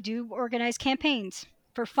people who do organize campaigns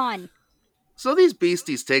for fun. So these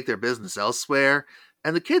beasties take their business elsewhere,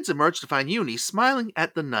 and the kids emerge to find Uni smiling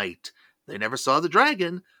at the knight. They never saw the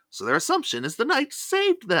dragon, so their assumption is the knight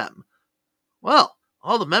saved them. Well,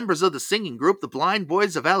 all the members of the singing group, the Blind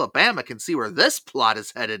Boys of Alabama, can see where this plot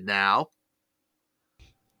is headed now.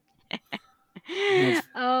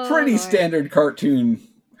 Pretty standard cartoon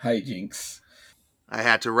hijinks. I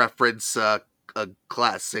had to reference a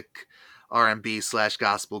classic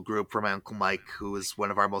R&B/gospel group from Uncle Mike, who is one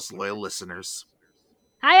of our most loyal listeners.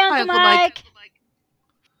 Hi, Uncle Mike!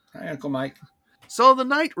 Hi, Uncle Mike. So the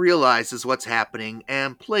knight realizes what's happening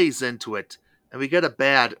and plays into it, and we get a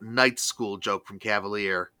bad night school joke from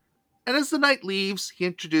Cavalier. And as the knight leaves, he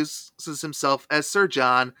introduces himself as Sir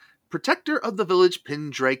John, protector of the village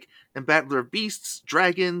Pindrake and battler of beasts,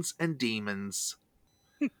 dragons, and demons.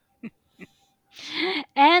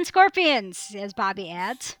 And scorpions, as Bobby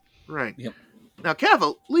adds. Right. Yep. Now,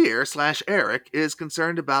 Cavalier/Eric is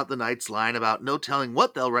concerned about the knight's line about no telling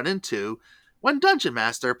what they'll run into when Dungeon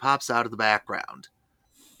Master pops out of the background.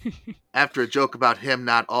 After a joke about him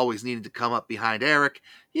not always needing to come up behind Eric,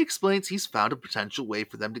 he explains he's found a potential way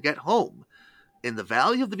for them to get home. In the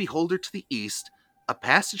Valley of the Beholder to the east, a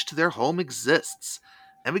passage to their home exists,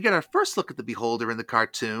 and we get our first look at the Beholder in the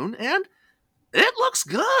cartoon, and it looks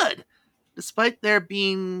good, despite there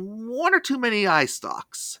being one or too many eye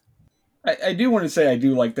stalks. I do want to say I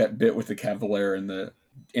do like that bit with the Cavalier and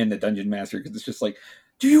the Dungeon Master, because it's just like,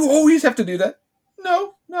 do you always have to do that?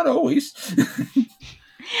 No, not always.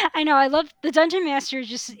 I know, I love the Dungeon Master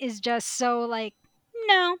is just so like,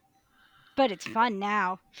 no, but it's fun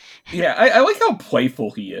now. Yeah, I like how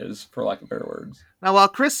playful he is, for lack of better words. Now, while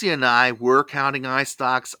Krissi and I were counting eye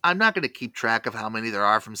stalks, I'm not going to keep track of how many there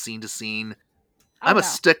are from scene to scene. I'm a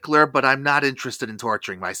stickler, but I'm not interested in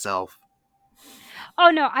torturing myself. Oh,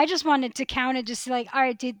 no, I just wanted to count it, just like, all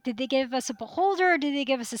right, did they give us a beholder or did they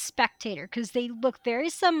give us a spectator? Because they look very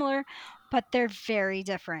similar, but they're very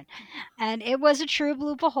different. And it was a true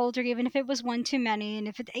blue beholder, even if it was one too many. And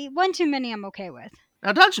if it one too many, I'm okay with.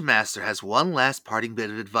 Now, Dungeon Master has one last parting bit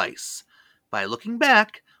of advice. By looking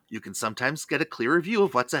back, you can sometimes get a clearer view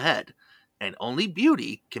of what's ahead, and only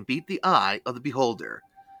beauty can beat the eye of the beholder.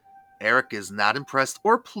 Eric is not impressed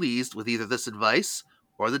or pleased with either this advice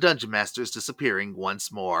or the Dungeon Master's disappearing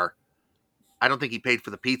once more. I don't think he paid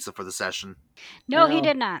for the pizza for the session. No, he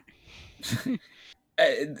did not.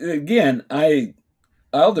 Again,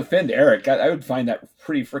 I'll defend Eric. I would find that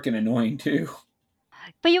pretty freaking annoying too.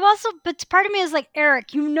 But but part of me is like,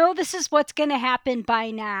 Eric, you know this is what's going to happen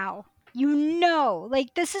by now. You know,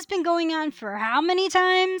 like this has been going on for how many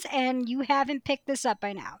times and you haven't picked this up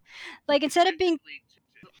by now. Like instead of being...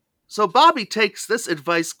 So Bobby takes this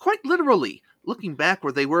advice quite literally, looking back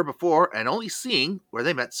where they were before and only seeing where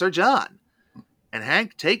they met Sir John. And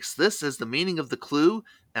Hank takes this as the meaning of the clue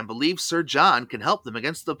and believes Sir John can help them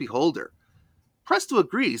against the Beholder. Presto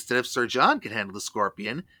agrees that if Sir John can handle the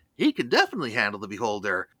Scorpion, he can definitely handle the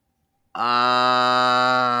Beholder. Yeah,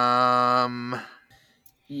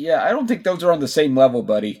 I don't think those are on the same level,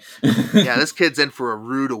 buddy. Yeah, this kid's in for a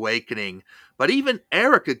rude awakening. But even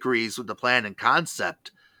Eric agrees with the plan and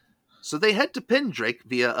concept. So they head to Pindrake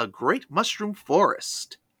via a great mushroom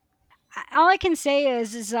forest. All I can say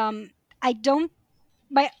is I don't...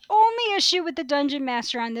 My only issue with the Dungeon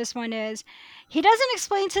Master on this one is he doesn't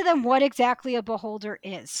explain to them what exactly a beholder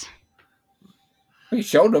is. He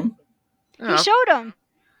showed them. He showed them,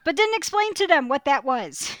 but didn't explain to them what that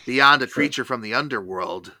was. Beyond a creature from the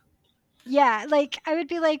underworld. Yeah, like, I would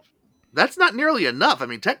be like... That's not nearly enough. I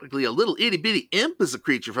mean, technically a little itty-bitty imp is a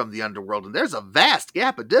creature from the underworld, and there's a vast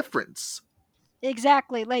gap of difference.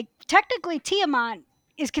 Exactly. Like, technically Tiamat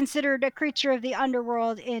is considered a creature of the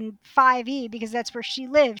underworld in 5e because that's where she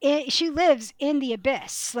lives. She lives in the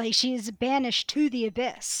abyss. Like, she is banished to the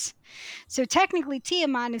abyss. So technically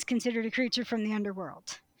Tiamat is considered a creature from the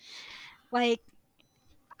underworld. Like,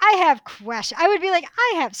 I have questions. I would be like,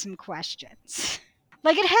 I have some questions.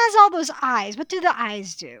 Like, it has all those eyes. What do the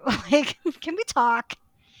eyes do? Like, can we talk?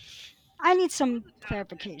 I need some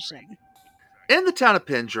clarification. In the town of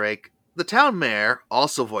Pindrake, the town mayor,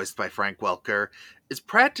 also voiced by Frank Welker, is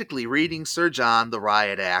practically reading Sir John the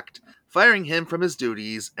Riot Act, firing him from his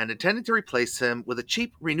duties and intending to replace him with a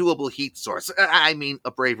cheap renewable heat source. I mean,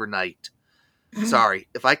 a braver knight. Sorry,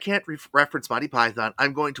 if I can't reference Monty Python,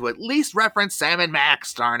 I'm going to at least reference Sam and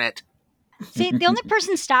Max, darn it. See, the only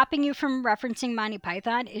person stopping you from referencing Monty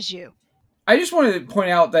Python is you. I just wanted to point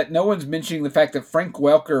out that no one's mentioning the fact that Frank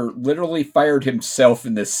Welker literally fired himself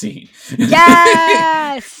in this scene.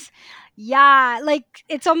 Yes! Yeah, like,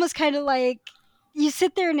 it's almost kind of like you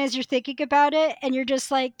sit there and as you're thinking about it, and you're just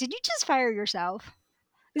like, did you just fire yourself?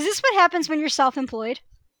 Is this what happens when you're self-employed?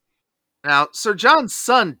 Now, Sir John's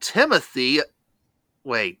son, Timothy...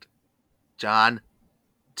 Wait. John,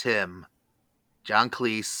 Tim. John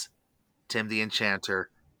Cleese, Tim the Enchanter.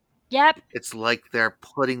 Yep. It's like they're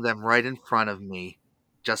putting them right in front of me,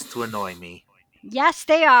 just to annoy me. Yes,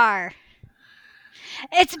 they are.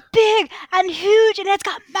 It's big and huge, and it's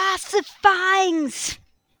got massive fangs.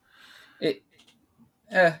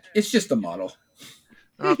 It's just a model.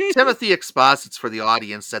 Timothy exposits for the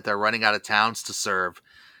audience that they're running out of towns to serve,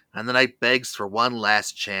 and the knight begs for one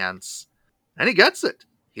last chance. And he gets it.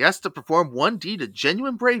 He has to perform one deed of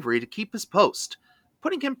genuine bravery to keep his post,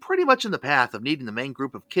 putting him pretty much in the path of needing the main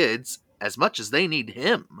group of kids as much as they need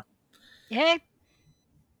him. Hey.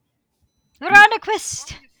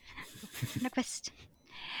 Ronquist.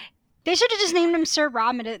 They should have just named him Sir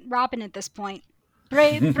Robin at this point.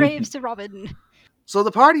 Brave Sir Robin. So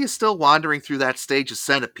the party is still wandering through that stage of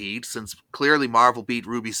Centipede, since clearly Marvel beat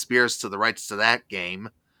Ruby Spears to the rights to that game,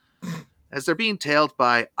 as they're being tailed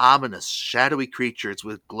by ominous, shadowy creatures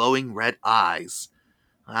with glowing red eyes.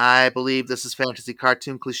 I believe this is fantasy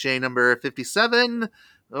cartoon cliche number 57,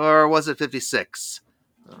 or was it 56?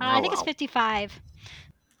 I think it's 55.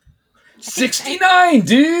 69,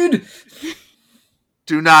 dude!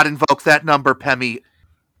 Do not invoke that number, Pemmy.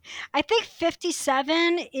 I think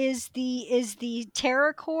 57 is the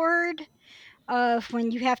terror chord of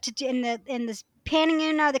when you have to do in this panning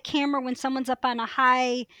in and out of the camera when someone's up on a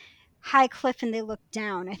high cliff and they look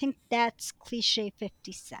down. I think that's cliche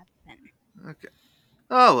 57. Okay.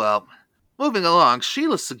 Oh well. Moving along,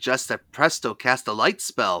 Sheila suggests that Presto cast a light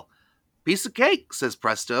spell. Piece of cake, says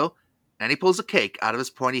Presto, and he pulls a cake out of his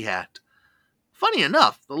pointy hat. Funny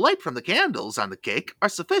enough, the light from the candles on the cake are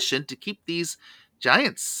sufficient to keep these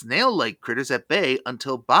giant snail-like critters at bay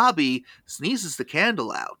until Bobby sneezes the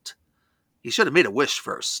candle out. He should have made a wish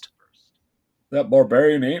first. That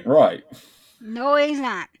barbarian ain't right. No, he's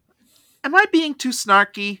not. Am I being too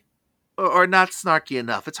snarky? Or not snarky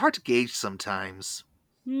enough? It's hard to gauge sometimes.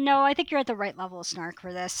 No, I think you're at the right level of snark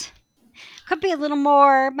for this. Could be a little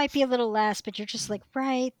more, might be a little less, but you're just like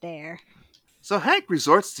right there. So Hank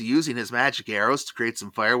resorts to using his magic arrows to create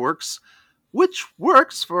some fireworks, which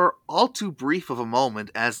works for all too brief of a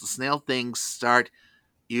moment as the snail things start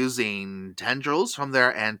using tendrils from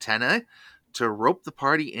their antennae to rope the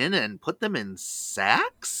party in and put them in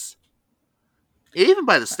sacks? Even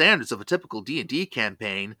by the standards of a typical D&D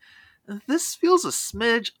campaign, this feels a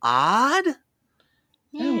smidge odd.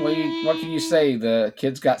 Yeah, what can you say? The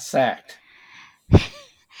kids got sacked.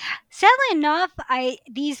 Sadly enough,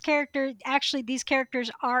 these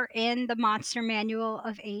characters are in the monster manual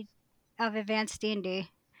of Advanced D&D.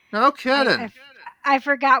 No kidding. I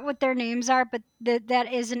forgot what their names are, but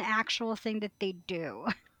that is an actual thing that they do.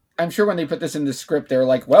 I'm sure when they put this in the script, they're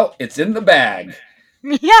like, well, it's in the bag.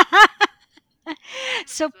 Yeah.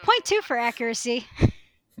 So 0.2 for accuracy.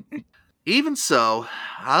 Even so,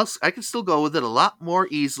 I can still go with it a lot more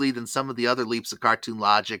easily than some of the other leaps of cartoon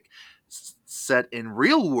logic set in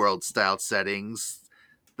real-world style settings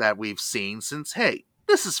that we've seen, since, hey,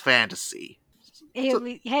 this is fantasy.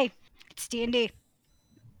 Hey, it's D&D.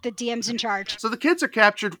 The DM's in charge. So the kids are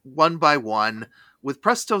captured one by one, with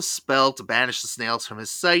Presto's spell to banish the snails from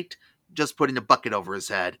his sight, just putting a bucket over his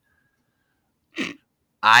head.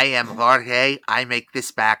 I am Jorge, I make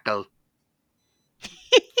this battle.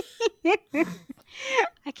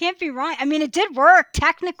 I can't be wrong. I mean, it did work,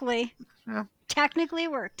 technically. Yeah. Technically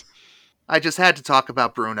it worked. I just had to talk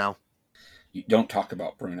about Bruno. You don't talk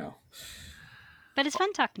about Bruno. But it's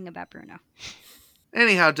fun talking about Bruno.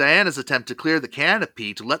 Anyhow, Diana's attempt to clear the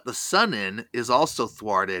canopy to let the sun in is also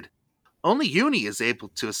thwarted. Only Uni is able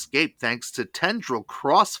to escape thanks to tendril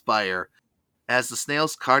crossfire, as the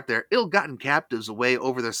snails cart their ill-gotten captives away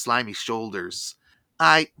over their slimy shoulders.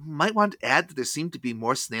 I might want to add that there seem to be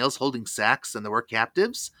more snails holding sacks than there were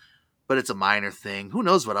captives, but it's a minor thing. Who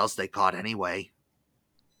knows what else they caught anyway?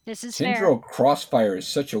 This is Tendril fair. crossfire is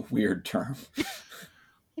such a weird term.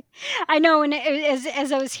 I know, and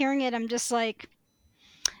as I was hearing it, I'm just like,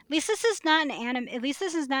 at least this is not an anime. At least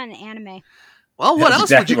this is not an anime. Well, what That's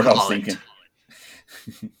else exactly would you what I was call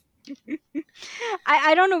thinking.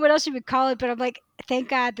 I don't know what else you would call it, but I'm like, thank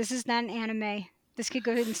God this is not an anime. This could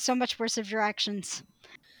go in so much worse of directions.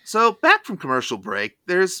 So, back from commercial break,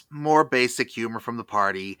 there's more basic humor from the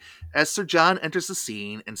party as Sir John enters the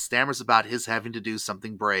scene and stammers about his having to do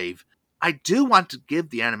something brave. I do want to give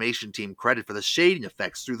the animation team credit for the shading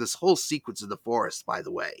effects through this whole sequence in the forest, by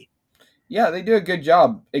the way. Yeah, they do a good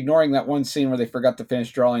job ignoring that one scene where they forgot to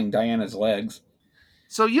finish drawing Diana's legs.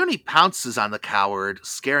 So Uni pounces on the coward,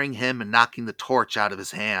 scaring him and knocking the torch out of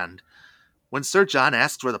his hand. When Sir John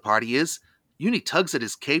asks where the party is, Uni tugs at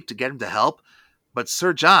his cape to get him to help, but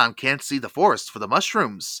Sir John can't see the forest for the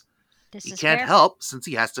mushrooms. This He is can't fair. help since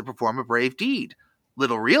he has to perform a brave deed,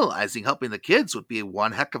 little realizing helping the kids would be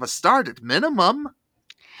one heck of a start at minimum.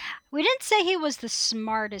 We didn't say he was the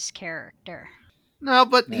smartest character. No,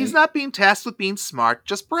 but he's not being tasked with being smart,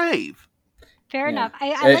 just brave. Fair enough.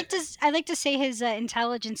 I like to say his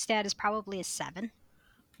intelligence stat is probably a 7.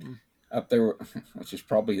 Up there, which is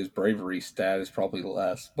probably his bravery stat is probably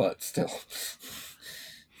less, but still.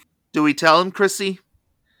 Do we tell him, Krissi?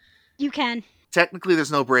 You can. Technically,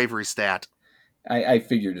 there's no bravery stat. I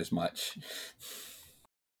figured as much.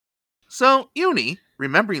 So, Uni,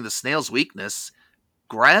 remembering the snail's weakness,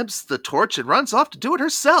 grabs the torch and runs off to do it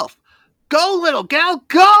herself. Go, little gal,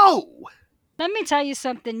 go! Let me tell you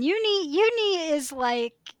something. Uni is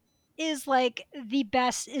like the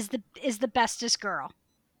best is the bestest girl.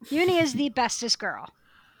 Uni is the bestest girl.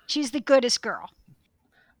 She's the goodest girl.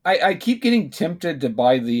 I keep getting tempted to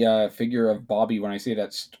buy the figure of Bobby when I see it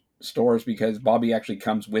at stores because Bobby actually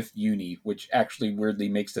comes with Uni, which actually weirdly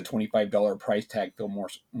makes the $25 price tag feel more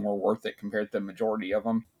worth it compared to the majority of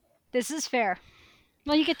them. This is fair.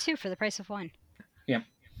 Well, you get 2 for the price of 1. Yeah.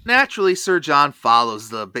 Naturally, Sir John follows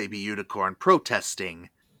the baby unicorn, protesting.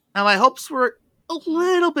 Now, my hopes were a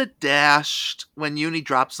little bit dashed when Uni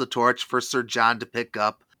drops the torch for Sir John to pick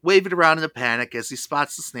up, wave it around in a panic as he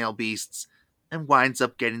spots the snail beasts, and winds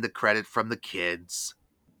up getting the credit from the kids.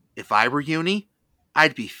 If I were Uni,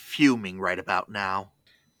 I'd be fuming right about now.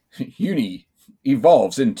 Uni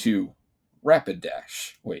evolves into Rapid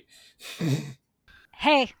Dash. Wait.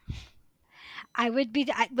 Hey, I would be.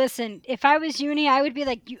 Listen, if I was Uni, I would be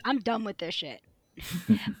like, I'm done with this shit.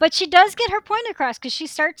 But she does get her point across because she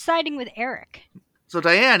starts siding with Eric. So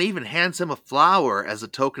Diane even hands him a flower as a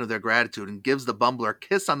token of their gratitude and gives the bumbler a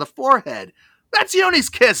kiss on the forehead. That's Uni's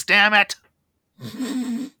kiss, damn it!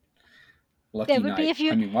 Lucky that would night. be if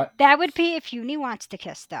you. I mean, what? That would be if Uni wants to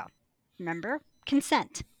kiss, though. Remember,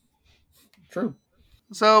 consent. True.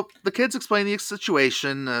 So the kids explain the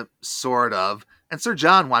situation, sort of, and Sir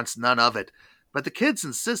John wants none of it, but the kids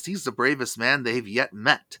insist he's the bravest man they've yet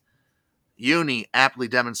met. Uni aptly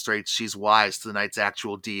demonstrates she's wise to the knight's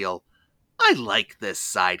actual deal. I like this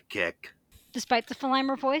sidekick. Despite the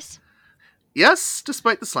Philimer voice? Yes,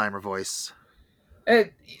 despite the Slimer voice.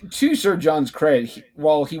 To Sir John's credit,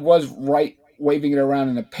 while he was right waving it around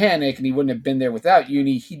in a panic and he wouldn't have been there without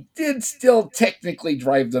Uni, he did still technically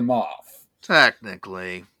drive them off.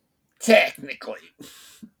 Technically.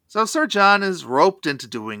 So Sir John is roped into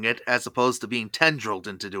doing it as opposed to being tendrilled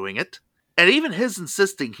into doing it. And even his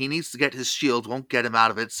insisting he needs to get his shield won't get him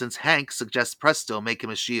out of it since Hank suggests Presto make him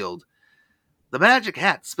a shield. The magic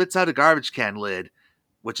hat spits out a garbage can lid,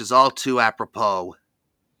 which is all too apropos.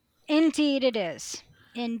 Indeed it is.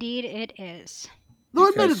 Indeed it is.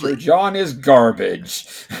 Because Sir John is garbage.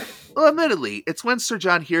 Well, admittedly, it's when Sir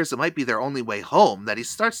John hears it might be their only way home that he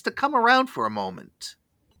starts to come around for a moment.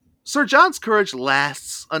 Sir John's courage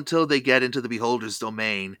lasts until they get into the Beholder's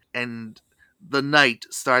domain, and the knight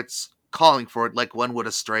starts calling for it like one would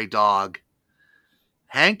a stray dog.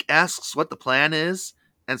 Hank asks what the plan is,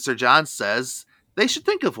 and Sir John says they should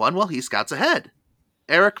think of one while he scouts ahead.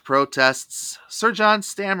 Eric protests, Sir John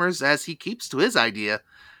stammers as he keeps to his idea,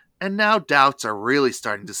 and now doubts are really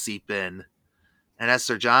starting to seep in. And as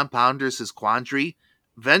Sir John ponders his quandary,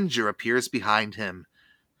 Venger appears behind him,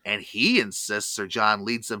 and he insists Sir John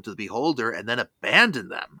leads them to the Beholder and then abandon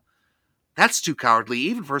them. That's too cowardly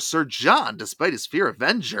even for Sir John, despite his fear of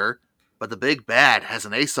Venger. But the big bad has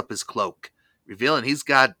an ace up his cloak, revealing he's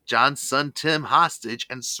got John's son Tim hostage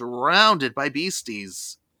and surrounded by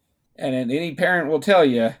beasties. And any parent will tell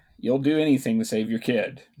you, you'll do anything to save your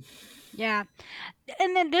kid. Yeah.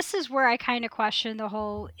 And then this is where I kind of question the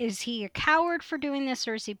whole, is he a coward for doing this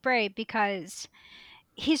or is he brave? Because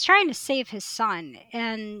he's trying to save his son.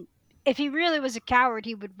 And if he really was a coward,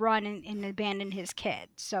 he would run and abandon his kid.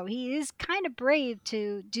 So he is kind of brave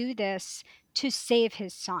to do this to save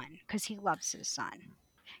his son, because he loves his son.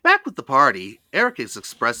 Back with the party, Eric is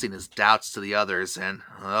expressing his doubts to the others, and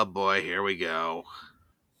oh boy, here we go.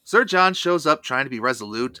 Sir John shows up trying to be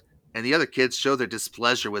resolute, and the other kids show their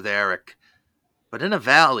displeasure with Eric. But in a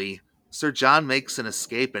valley, Sir John makes an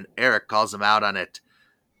escape and Eric calls him out on it.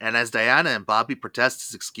 And as Diana and Bobby protest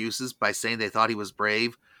his excuses by saying they thought he was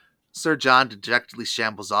brave, Sir John dejectedly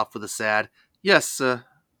shambles off with a sad, "Yes,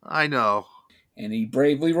 I know." And he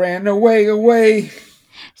bravely ran away.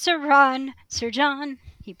 Sir John,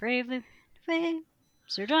 he bravely ran away.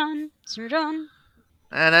 Sir John.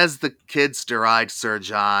 And as the kids deride Sir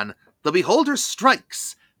John, the beholder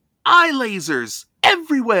strikes. Eye lasers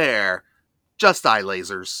everywhere! Just eye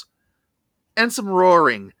lasers. And some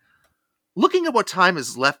roaring. Looking at what time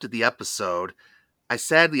is left of the episode, I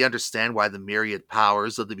sadly understand why the myriad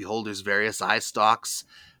powers of the beholder's various eye stalks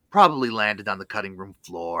probably landed on the cutting room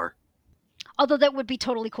floor. Although that would be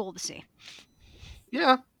totally cool to see.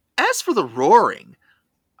 Yeah. As for the roaring,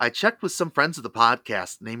 I checked with some friends of the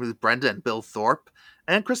podcast, namely Brenda and Bill Thorpe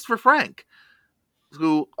and Christopher Frank,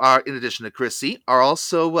 who are, in addition to Chrissy, are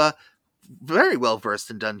also very well versed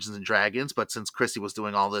in Dungeons and Dragons, but since Chrissy was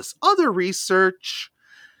doing all this other research,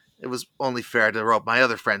 it was only fair to rope my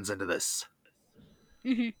other friends into this.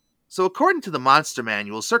 Mm-hmm. So according to the Monster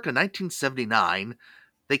Manual, circa 1979,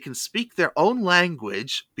 they can speak their own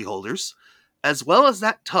language, beholders, as well as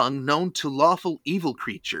that tongue known to lawful evil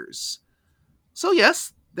creatures. So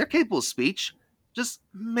yes, they're capable of speech, just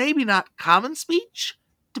maybe not common speech,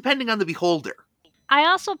 depending on the beholder. I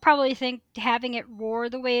also probably think having it roar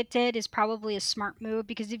the way it did is probably a smart move,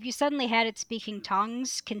 because if you suddenly had it speaking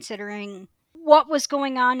tongues, considering what was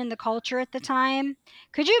going on in the culture at the time,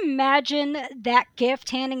 could you imagine that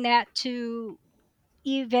gift, handing that to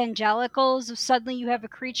evangelicals, if suddenly you have a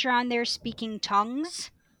creature on there speaking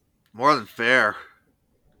tongues? More than fair.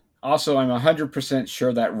 Also, I'm 100%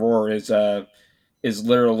 sure that roar is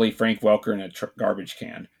literally Frank Welker in a garbage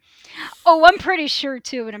can. Oh, I'm pretty sure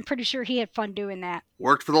too, and I'm pretty sure he had fun doing that.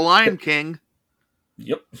 Worked for the Lion King.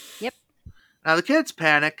 Yep. Now the kids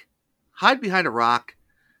panic, hide behind a rock,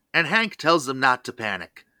 and Hank tells them not to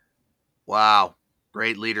panic. Wow.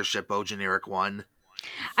 Great leadership, Ojan Eric 1.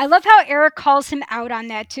 I love how Eric calls him out on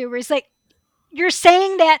that too, where he's like, "You're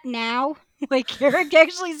saying that now?" Like, Eric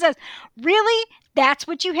actually says, "Really? That's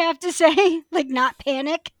what you have to say? Like, not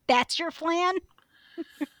panic? That's your plan?"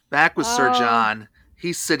 Back with Sir John,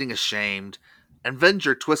 he's sitting ashamed, and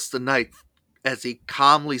Venger twists the knife as he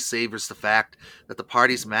calmly savors the fact that the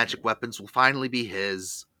party's magic weapons will finally be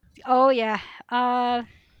his. Oh, yeah.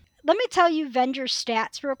 Let me tell you Venger's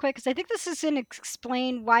stats real quick, because I think this is going to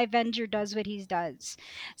explain why Venger does what he does.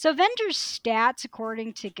 So Venger's stats,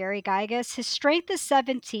 according to Gary Gygas, his strength is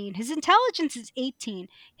 17, his intelligence is 18,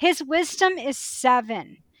 his wisdom is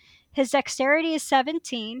 7, his dexterity is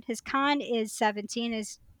 17, his con is 17,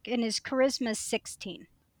 and his charisma is 16.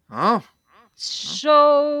 Oh.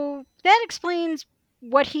 So that explains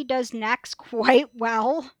what he does next quite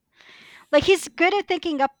well. Like, he's good at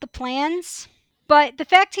thinking up the plans. But the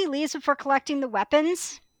fact he leaves before collecting the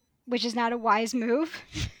weapons, which is not a wise move,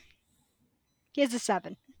 he has a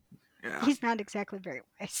 7. Yeah. He's not exactly very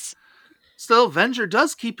wise. Still, Venger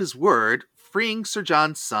does keep his word, freeing Sir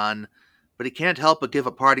John's son, but he can't help but give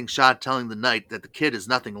a parting shot telling the knight that the kid is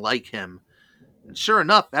nothing like him. And sure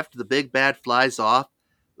enough, after the big bad flies off,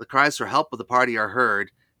 the cries for help of the party are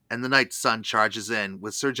heard, and the knight's son charges in,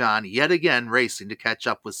 with Sir John yet again racing to catch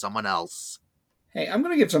up with someone else. Hey, I'm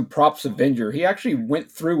going to give some props to Venger. He actually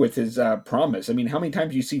went through with his promise. I mean, how many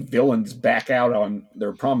times do you see villains back out on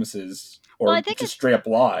their promises or just straight up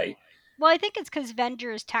lie? Well, I think it's because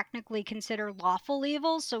Venger is technically considered lawful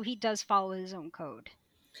evil, so he does follow his own code.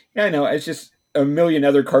 Yeah, I know. It's just a million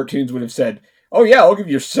other cartoons would have said, "Oh yeah, I'll give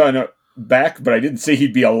your son back," but I didn't say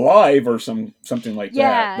he'd be alive or something like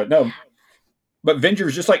that. But no. But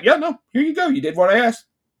Venger's just like, "Yeah, no, here you go. You did what I asked.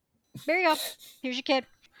 There you go. Here's your kid."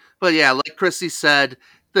 But yeah, like Chrissy said,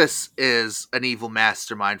 this is an evil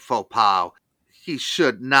mastermind faux pas. He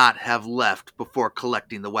should not have left before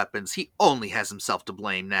collecting the weapons. He only has himself to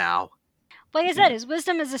blame now. Like I said, his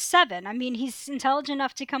wisdom is a 7. I mean, he's intelligent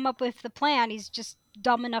enough to come up with the plan. He's just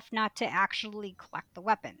dumb enough not to actually collect the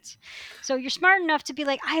weapons. So you're smart enough to be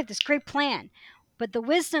like, "I have this great plan." But the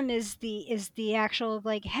wisdom is the actual,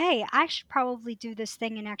 like, "Hey, I should probably do this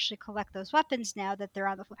thing and actually collect those weapons now that they're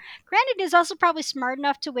on the floor." Granted, he's also probably smart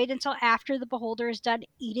enough to wait until after the beholder is done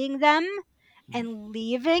eating them and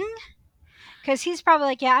leaving. Because he's probably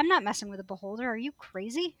like, "Yeah, I'm not messing with a beholder. Are you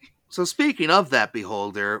crazy?" So speaking of that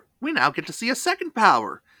beholder, we now get to see a second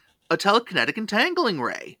power. a telekinetic entangling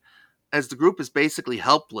ray, as the group is basically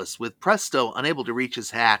helpless, with Presto unable to reach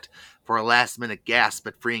his hat for a last-minute gasp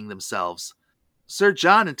at freeing themselves. Sir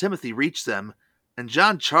John and Timothy reach them, and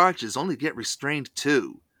John charges only to get restrained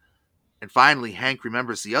too. And finally, Hank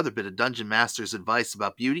remembers the other bit of Dungeon Master's advice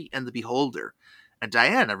about beauty and the beholder, and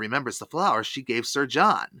Diana remembers the flower she gave Sir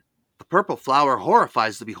John. The purple flower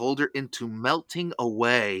horrifies the beholder into melting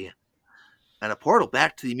away, and a portal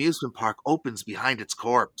back to the amusement park opens behind its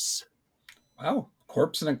corpse. Wow,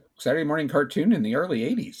 corpse in a Saturday morning cartoon in the early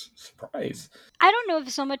 80s. Surprise. I don't know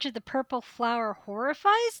if so much of the purple flower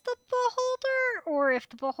horrifies the beholder, or if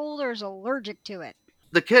the beholder is allergic to it.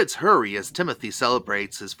 The kids hurry as Timothy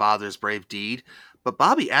celebrates his father's brave deed, but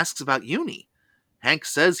Bobby asks about Uni. Hank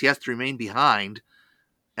says he has to remain behind,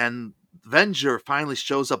 and Venger finally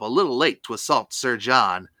shows up a little late to assault Sir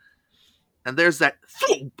John. And there's that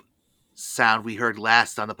thump sound we heard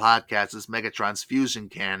last on the podcast as Megatron's fusion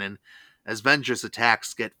cannon, as Venger's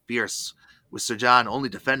attacks get fierce, with Sir John only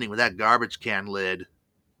defending with that garbage can lid.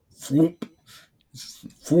 Thwomp.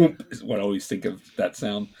 Thwomp is what I always think of that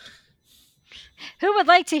sound. Who would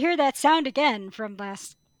like to hear that sound again from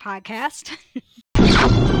last podcast?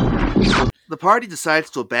 The party decides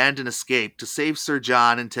to abandon escape to save Sir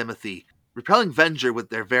John and Timothy, repelling Venger with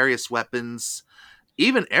their various weapons.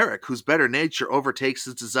 Even Eric, whose better nature overtakes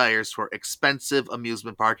his desires for expensive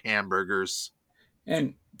amusement park hamburgers.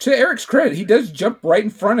 And to Eric's credit, he does jump right in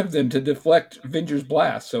front of them to deflect Venger's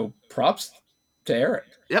blast, so props to Eric.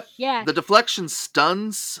 Yep. Yeah. The deflection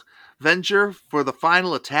stuns Venger for the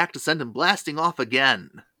final attack to send him blasting off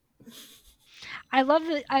again. I love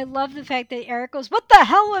the fact that Eric goes, "What the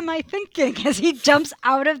hell am I thinking?" as he jumps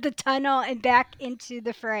out of the tunnel and back into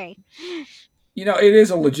the fray. You know, it is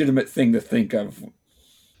a legitimate thing to think of.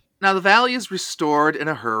 Now the valley is restored in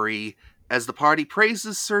a hurry as the party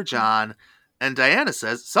praises Sir John, and Diana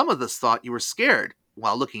says some of us thought you were scared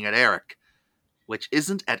while looking at Eric, which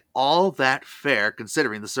isn't at all that fair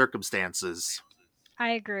considering the circumstances. I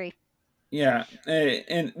agree. Yeah,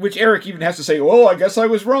 and which Eric even has to say, "Oh, I guess I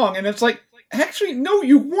was wrong," and it's like, actually, no,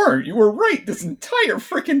 you weren't. You were right this entire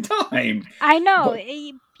freaking time. I know.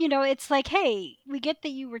 You know, it's like, hey, we get that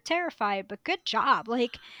you were terrified, but good job.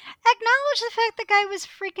 Like, acknowledge the fact the guy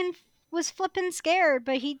was flipping scared,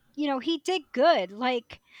 but he did good.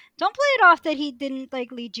 Like, don't play it off that he didn't,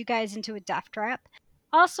 like, lead you guys into a death trap.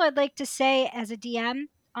 Also, I'd like to say, as a DM,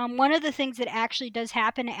 one of the things that actually does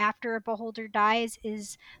happen after a beholder dies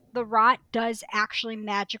is the rot does actually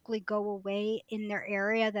magically go away in their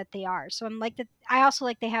area that they are. So I also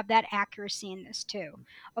like they have that accuracy in this too,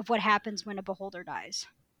 of what happens when a beholder dies.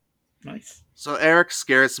 Nice. So Eric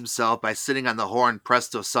scares himself by sitting on the horn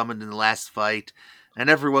Presto summoned in the last fight, and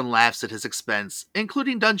everyone laughs at his expense,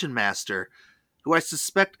 including Dungeon Master, who I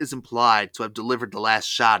suspect is implied to have delivered the last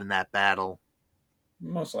shot in that battle.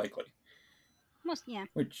 Most likely. Yeah.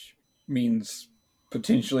 Which means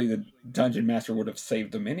potentially the Dungeon Master would have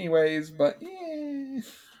saved them anyways, but yeah.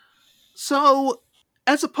 So,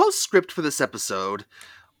 as a postscript for this episode,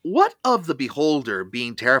 what of the beholder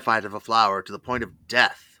being terrified of a flower to the point of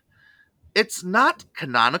death? It's not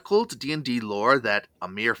canonical to D&D lore that a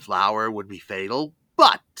mere flower would be fatal,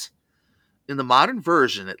 but in the modern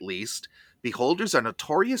version at least, beholders are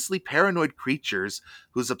notoriously paranoid creatures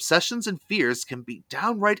whose obsessions and fears can be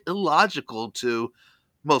downright illogical to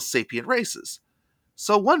most sapient races.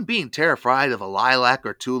 So one being terrified of a lilac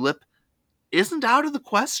or tulip isn't out of the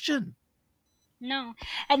question. No,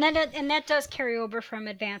 and that does carry over from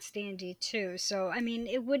Advanced D&D too. So I mean,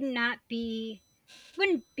 it wouldn't be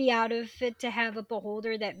out of it to have a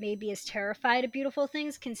beholder that maybe is terrified of beautiful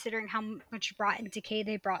things, considering how much rot and decay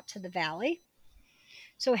they brought to the valley.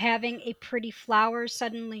 So having a pretty flower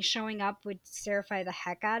suddenly showing up would terrify the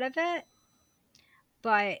heck out of it.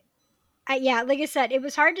 But, like I said, it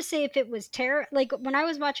was hard to say if it was like, when I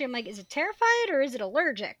was watching, I'm like, is it terrified or is it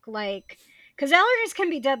allergic? Like, because allergies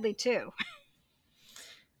can be deadly too.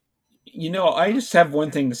 You know, I just have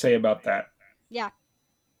one thing to say about that. Yeah.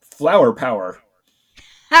 Flower power.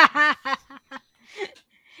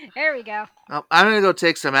 There we go. Well, I'm going to go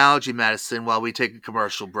take some allergy medicine while we take a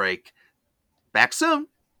commercial break. Back soon.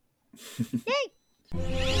 Yay!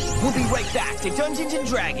 We'll be right back to Dungeons &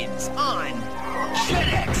 Dragons on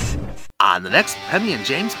FedEx. On the next Pemmy and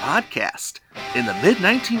James podcast, in the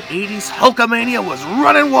mid-1980s, Hulkamania was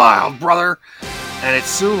running wild, brother! And it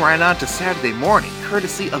soon ran on to Saturday morning,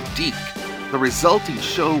 courtesy of Deke. The resulting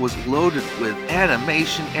show was loaded with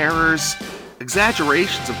animation errors,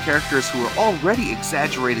 exaggerations of characters who were already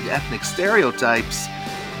exaggerated ethnic stereotypes,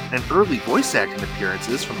 and early voice acting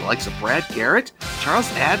appearances from the likes of Brad Garrett,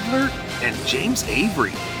 Charles Adler, and James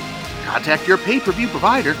Avery. Contact your pay-per-view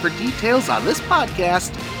provider for details on this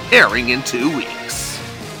podcast airing in 2 weeks.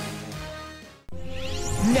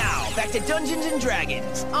 Now, back to Dungeons and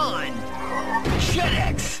Dragons on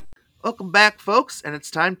Jetix. Welcome back, folks, and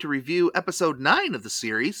it's time to review episode 9 of the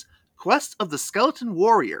series, Quest of the Skeleton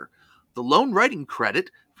Warrior, the lone writing credit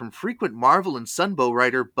from frequent Marvel and Sunbow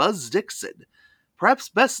writer Buzz Dixon, perhaps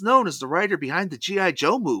best known as the writer behind the G.I.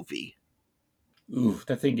 Joe movie. Ooh,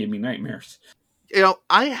 that thing gave me nightmares.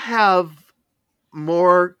 I have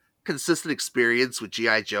more consistent experience with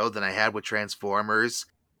G.I. Joe than I had with Transformers,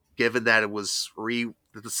 given that it was the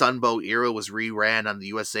Sunbow era was reran on the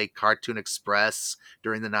USA Cartoon Express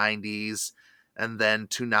during the 90s, and then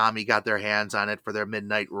Toonami got their hands on it for their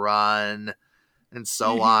midnight run, and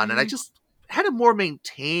so on. And I just had a more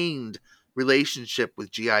maintained relationship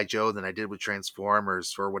with G.I. Joe than I did with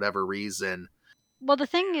Transformers for whatever reason. Well, the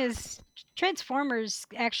thing is, Transformers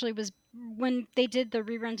actually was, when they did the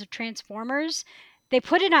reruns of Transformers, they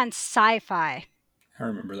put it on Sci-Fi. I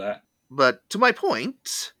remember that. But to my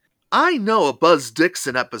point, I know a Buzz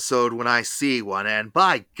Dixon episode when I see one, and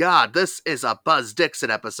by God, this is a Buzz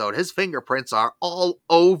Dixon episode. His fingerprints are all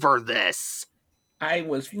over this. I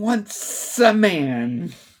was once a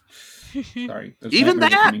man. Sorry, even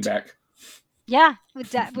that coming back. Yeah,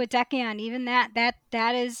 with Dekion, even that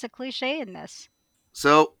is a cliche in this.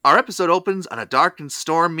 So, our episode opens on a dark and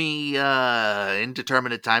stormy,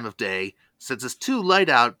 indeterminate time of day, since it's too light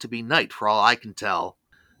out to be night for all I can tell.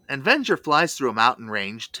 And Venger flies through a mountain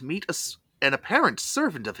range to meet an apparent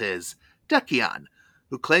servant of his, Dekion,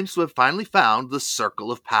 who claims to have finally found the Circle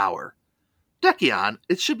of Power. Dekion,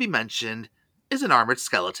 it should be mentioned, is an armored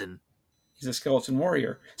skeleton. He's a skeleton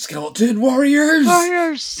warrior. Skeleton warriors!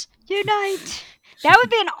 Warriors, unite! That would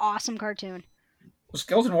be an awesome cartoon. Well,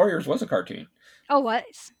 Skeleton Warriors was a cartoon. Oh, what?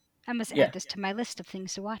 I must add this to my list of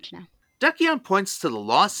things to watch now. Dekion points to the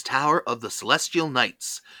lost tower of the Celestial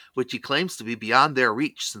Knights, which he claims to be beyond their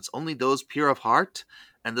reach, since only those pure of heart,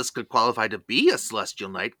 and this could qualify to be a Celestial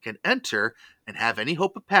Knight, can enter and have any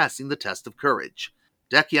hope of passing the test of courage.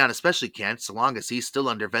 Dekion especially can't, so long as he's still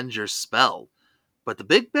under Venger's spell. But the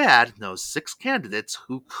big bad knows 6 candidates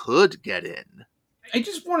who could get in. I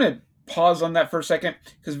just want to pause on that for a second,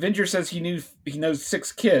 because Venger says he knows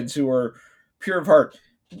 6 kids who are pure of heart.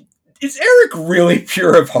 Is Eric really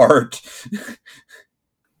pure of heart?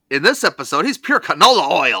 In this episode, he's pure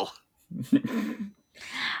canola oil.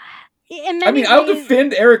 I mean, I'll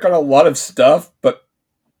defend Eric on a lot of stuff, but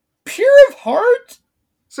pure of heart?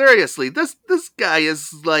 Seriously, this guy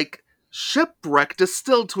is like shipwreck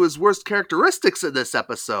distilled to his worst characteristics in this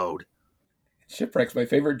episode. Shipwreck's my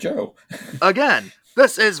favorite Joe. Again,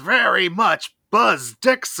 this is very much Buzz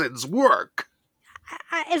Dixon's work.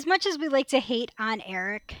 As much as we like to hate on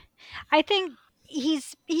Eric, I think he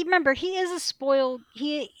is a spoiled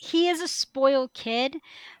kid,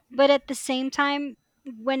 but at the same time,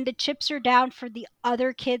 when the chips are down for the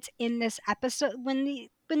other kids in this episode,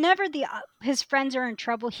 whenever his friends are in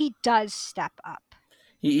trouble, he does step up.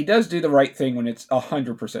 He does do the right thing when it's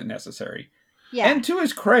 100% necessary. Yeah. And to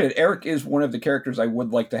his credit, Eric is one of the characters I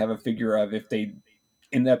would like to have a figure of if they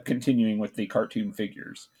end up continuing with the cartoon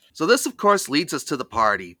figures. So this, of course, leads us to the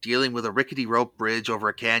party, dealing with a rickety rope bridge over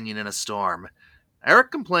a canyon in a storm.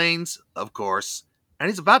 Eric complains, of course, and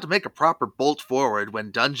he's about to make a proper bolt forward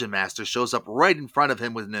when Dungeon Master shows up right in front of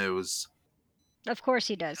him with news. Of course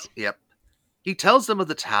he does. Yep. He tells them of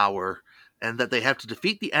the tower, and that they have to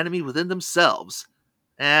defeat the enemy within themselves,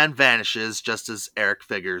 and vanishes just as Eric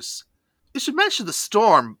figures. We should mention the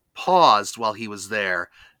storm paused while he was there,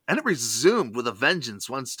 and it resumed with a vengeance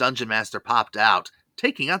once Dungeon Master popped out,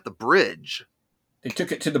 taking out the bridge. They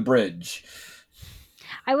took it to the bridge.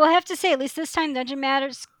 I will have to say, at least this time, Dungeon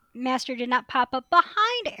Master did not pop up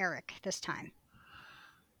behind Eric this time.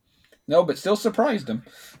 No, but still surprised him.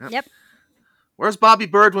 Yep. Where's Bobby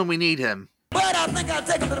Bird when we need him? But I think I'll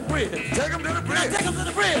take him to the bridge. Take him to the bridge. Take him to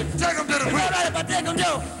the bridge. Take him to the bridge. It's all right if I take him,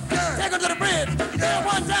 Joe. Yeah. Take him to the bridge. Yeah,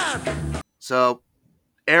 one time. So,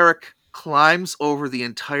 Eric climbs over the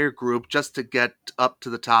entire group just to get up to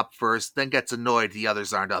the top first, then gets annoyed the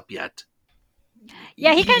others aren't up yet.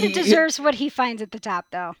 Yeah, he kind of deserves what he finds at the top,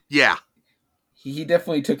 though. Yeah. He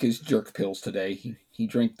definitely took his jerk pills today. He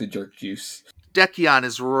drank the jerk juice. Dekion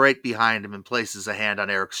is right behind him and places a hand on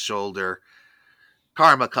Eric's shoulder.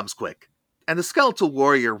 Karma comes quick, and the skeletal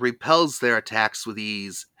warrior repels their attacks with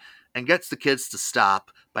ease and gets the kids to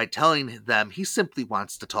stop by telling them he simply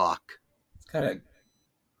wants to talk. It's kind of a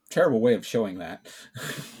terrible way of showing that.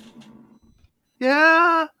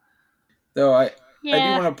 Yeah. Though I do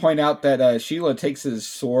want to point out that Sheila takes his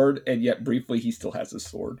sword, and yet briefly he still has his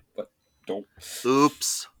sword. But don't.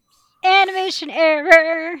 Oops. Animation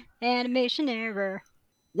error! Animation error.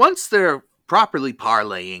 Once they're properly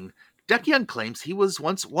parlaying, Dekian claims he was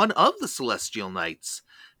once one of the Celestial Knights,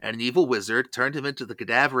 and an evil wizard turned him into the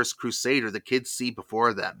cadaverous crusader the kids see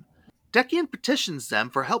before them. Dekian petitions them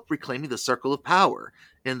for help reclaiming the Circle of Power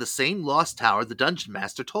in the same lost tower the Dungeon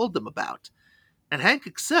Master told them about, and Hank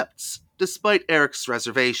accepts, despite Eric's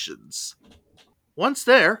reservations. Once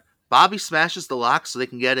there, Bobby smashes the lock so they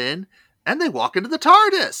can get in, and they walk into the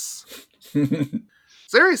TARDIS!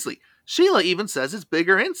 Seriously, Sheila even says it's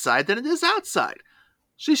bigger inside than it is outside.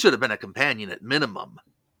 She should have been a companion at minimum.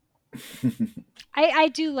 I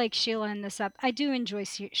do like Sheila in this I do enjoy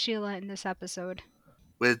Sheila in this episode.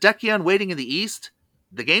 With Dekian waiting in the east,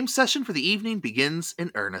 the game session for the evening begins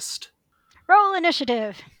in earnest. Roll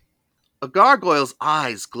initiative! A gargoyle's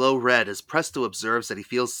eyes glow red as Presto observes that he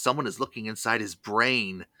feels someone is looking inside his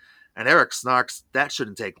brain, and Eric snarks, that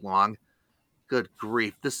shouldn't take long. Good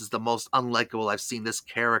grief, this is the most unlikable I've seen this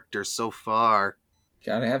character so far.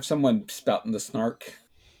 Gotta have someone spouting the snark.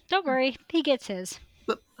 Don't worry, he gets his.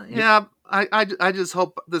 But, yeah, I just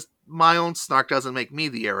hope my own snark doesn't make me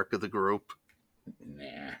the Eric of the group.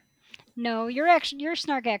 Nah. No, your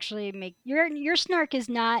snark actually your snark is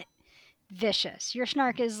not vicious. Your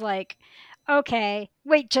snark is like, okay,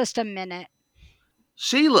 wait just a minute.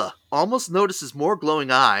 Sheila almost notices more glowing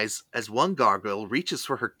eyes as one gargoyle reaches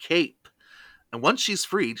for her cape, and once she's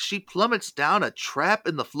freed, she plummets down a trap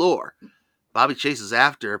in the floor. Bobby chases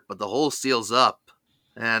after, but the hole seals up,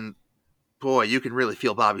 and boy, you can really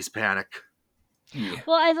feel Bobby's panic. Yeah.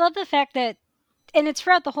 Well, I love the fact that, and it's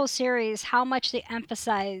throughout the whole series, how much they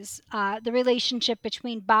emphasize the relationship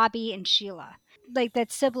between Bobby and Sheila. Like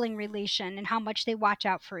that sibling relation and how much they watch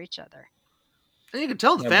out for each other. And you can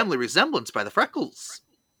tell the family resemblance by the freckles.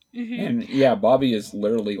 Mm-hmm. And yeah, Bobby is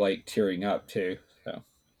literally like tearing up too. So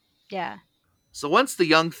yeah. So once the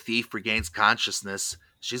young thief regains consciousness,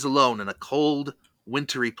 she's alone in a cold,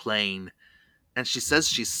 wintry plain, and she says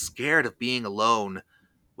she's scared of being alone,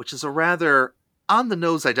 which is a rather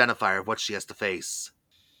on-the-nose identifier of what she has to face.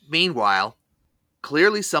 Meanwhile,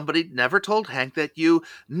 clearly somebody never told Hank that you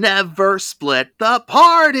never split the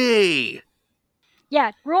party!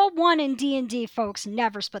 Yeah, rule 1 in D&D, folks,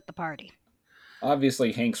 never split the party.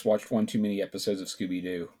 obviously Hank's watched one too many episodes of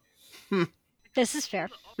Scooby-Doo. This is fair.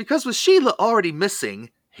 Because with Sheila already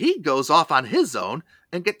missing, he goes off on his own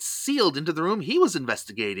and gets sealed into the room he was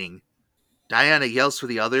investigating. Diana yells for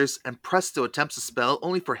the others, and Presto attempts a spell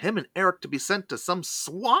only for him and Eric to be sent to some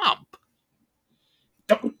swamp.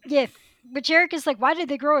 Yeah, but Eric is like, why did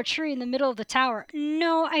they grow a tree in the middle of the tower?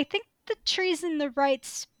 No, I think the tree's in the right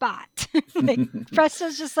spot. Like,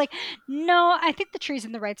 Presto's just like, no, I think the tree's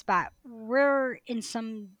in the right spot. We're in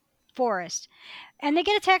some forest. And they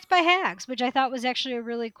get attacked by hags, which I thought was actually a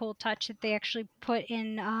really cool touch that they actually put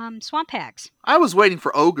in swamp hags. I was waiting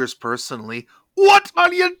for ogres personally. What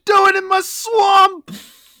are you doing in my swamp?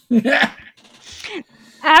 That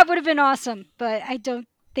would have been awesome, but I don't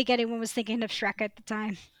think anyone was thinking of Shrek at the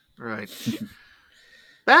time. Right.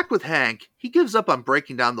 Back with Hank, he gives up on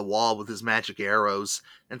breaking down the wall with his magic arrows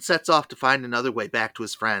and sets off to find another way back to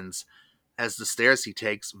his friends, as the stairs he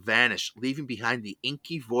takes vanish, leaving behind the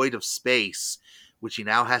inky void of space, which he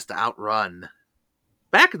now has to outrun.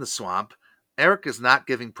 Back in the swamp, Eric is not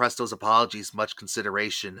giving Presto's apologies much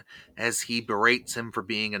consideration, as he berates him for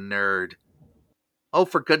being a nerd. Oh,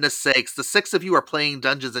 for goodness sakes, the 6 of you are playing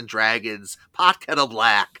Dungeons and Dragons. Pot kettle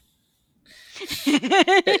black.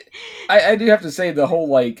 I do have to say the whole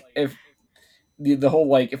like if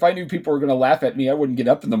I knew people were going to laugh at me, I wouldn't get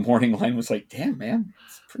up in the morning line was like, damn man.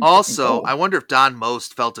 Also, I wonder if Don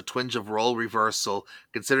Most felt a twinge of role reversal,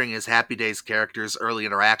 considering his Happy Days character's early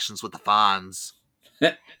interactions with the Fonz.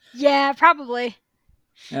 Yeah, probably.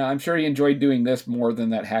 Yeah, I'm sure he enjoyed doing this more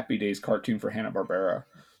than that Happy Days cartoon for Hanna-Barbera.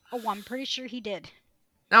 Oh, I'm pretty sure he did.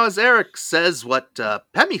 Now, as Eric says what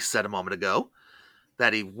Pemmy said a moment ago,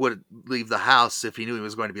 that he would leave the house if he knew he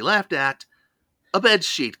was going to be laughed at, a bed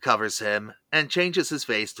sheet covers him and changes his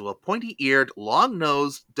face to a pointy-eared,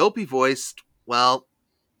 long-nosed, dopey-voiced, well,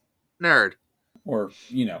 nerd. Or,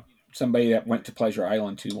 somebody that went to Pleasure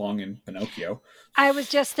Island too long in Pinocchio. I was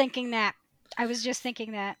just thinking that.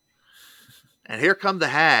 And here come the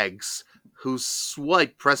hags, who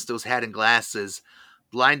swipe Presto's hat and glasses,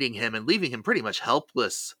 blinding him and leaving him pretty much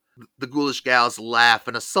helpless. The ghoulish gals laugh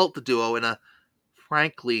and assault the duo in a,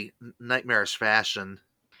 frankly, nightmarish fashion.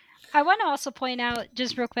 I want to also point out,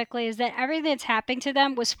 just real quickly, is that everything that's happening to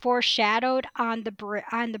them was foreshadowed on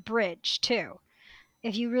the bridge, too.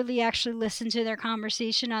 If you really actually listen to their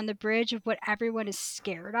conversation on the bridge of what everyone is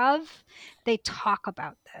scared of, they talk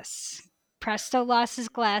about this. Presto lost his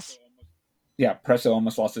glass. Yeah, Presto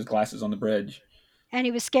almost lost his glasses on the bridge. And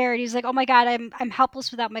he was scared. He was like, "Oh my god, I'm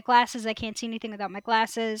helpless without my glasses. I can't see anything without my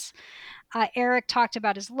glasses." Eric talked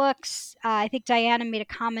about his looks. I think Diana made a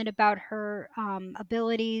comment about her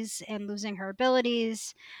abilities and losing her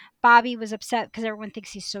abilities. Bobby was upset because everyone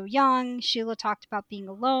thinks he's so young. Sheila talked about being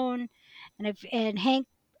alone, and Hank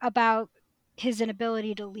about his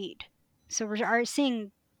inability to lead. So we're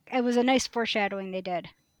seeing. It was a nice foreshadowing they did.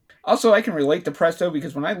 Also, I can relate to Presto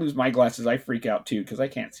because when I lose my glasses, I freak out too because I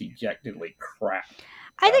can't see jack diddly crap.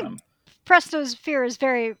 I think Presto's fear is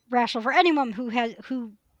very rational for anyone who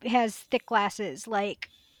has thick glasses. Like,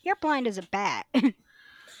 you're blind as a bat.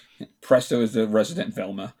 Presto is the resident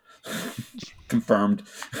Velma. Confirmed.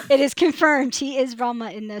 It is confirmed he is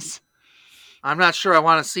Velma in this. I'm not sure I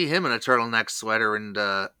want to see him in a turtleneck sweater and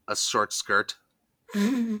a short skirt.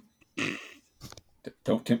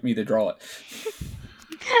 Don't tempt me to draw it.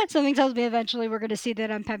 Something tells me eventually we're going to see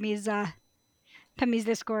that on Pemmy's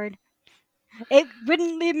Discord. It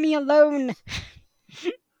wouldn't leave me alone.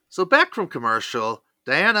 So back from commercial,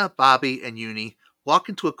 Diana, Bobby, and Uni walk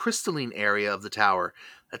into a crystalline area of the tower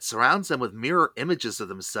that surrounds them with mirror images of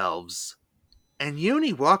themselves. And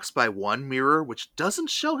Uni walks by one mirror which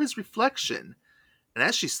doesn't show his reflection, and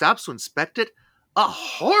as she stops to inspect it, a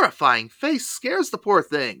horrifying face scares the poor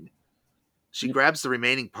thing. She grabs the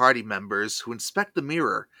remaining party members who inspect the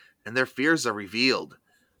mirror, and their fears are revealed.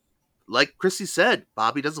 Like Krissi said,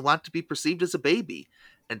 Bobby doesn't want to be perceived as a baby,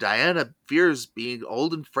 and Diana fears being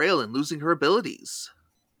old and frail and losing her abilities.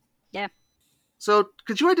 Yeah. So,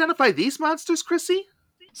 could you identify these monsters, Krissi?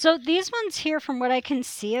 So these ones here, from what I can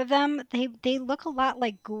see of them, they look a lot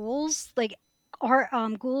like ghouls,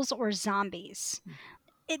 ghouls or zombies.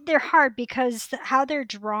 They're hard because how they're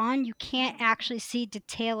drawn, you can't actually see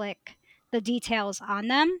the details on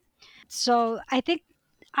them. So I think,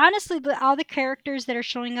 honestly, all the characters that are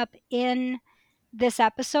showing up in this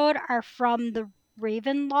episode are from the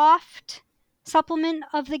Ravenloft supplement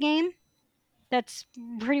of the game. That's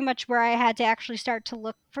pretty much where I had to actually start to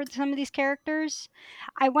look for some of these characters.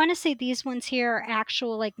 I want to say these ones here are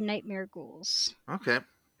actual, like, nightmare ghouls. Okay.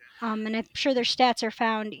 And I'm sure their stats are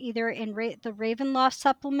found either in the Ravenloft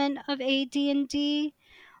supplement of AD&D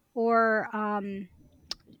or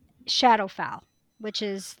Shadowfell, which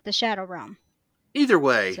is the Shadow Realm. Either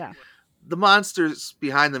way, the monsters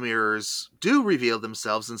behind the mirrors do reveal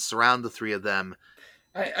themselves and surround the three of them.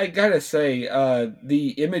 I gotta say, the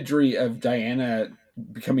imagery of Diana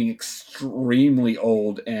becoming extremely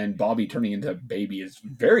old and Bobby turning into a baby is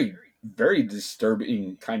very, very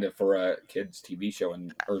disturbing, kind of, for a kid's TV show in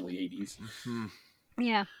the early 80s. Mm-hmm.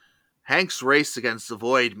 Yeah. Hank's race against the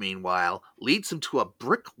void, meanwhile, leads him to a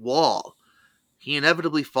brick wall. He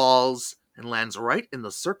inevitably falls and lands right in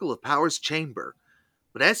the Circle of Power's chamber.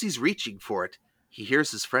 But as he's reaching for it, he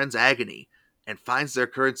hears his friend's agony and finds their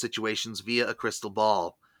current situations via a crystal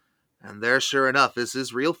ball. And there, sure enough, is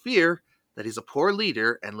his real fear, that he's a poor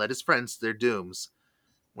leader and led his friends to their dooms.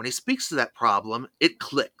 When he speaks to that problem, it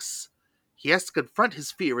clicks. He has to confront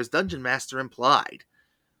his fear as Dungeon Master implied.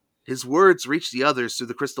 His words reach the others through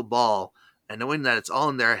the crystal ball, and knowing that it's all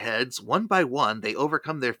in their heads, one by one, they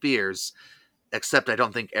overcome their fears. Except I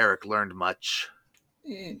don't think Eric learned much.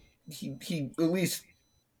 He at least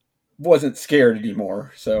wasn't scared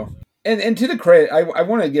anymore, so... And to the credit, I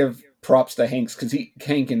want to give props to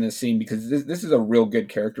Hank in this scene, because this is a real good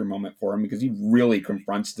character moment for him, because he really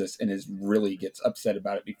confronts this and really gets upset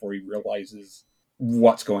about it before he realizes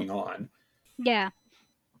what's going on. Yeah.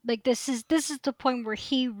 Like, this is the point where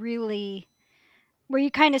where you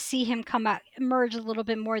kind of see him emerge a little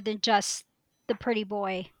bit more than just the pretty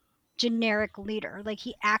boy generic leader. Like,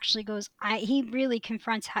 he actually he really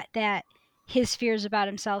confronts his fears about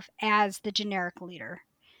himself as the generic leader.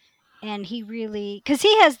 And he really, because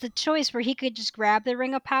he has the choice where he could just grab the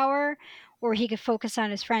Ring of Power or he could focus on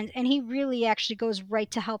his friends. And he really actually goes right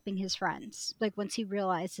to helping his friends, like, once he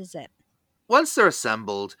realizes it. Once they're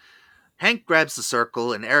assembled, Hank grabs the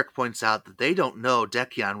circle and Eric points out that they don't know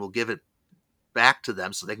Dekion will give it back to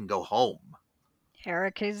them so they can go home.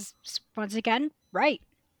 Eric is, once again, right.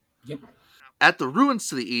 Yep. At the ruins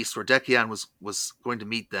to the east where Dekion was going to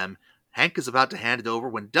meet them, Hank is about to hand it over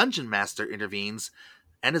when Dungeon Master intervenes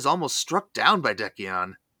and is almost struck down by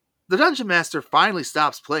Dekion. The Dungeon Master finally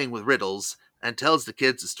stops playing with riddles and tells the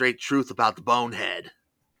kids the straight truth about the Bonehead.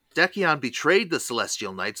 Dekion betrayed the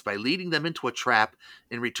Celestial Knights by leading them into a trap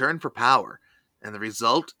in return for power, and the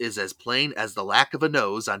result is as plain as the lack of a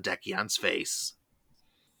nose on Dekion's face.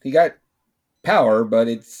 He got power, but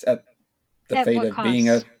it's at the fate of being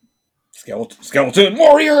a skeleton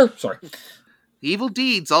warrior. Sorry. Evil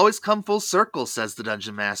deeds always come full circle, says the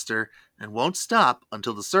Dungeon Master, and won't stop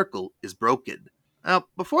until the circle is broken. Now,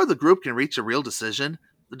 before the group can reach a real decision,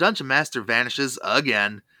 the Dungeon Master vanishes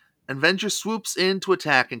again, and Venger swoops in to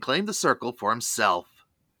attack and claim the circle for himself.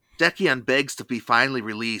 Decian begs to be finally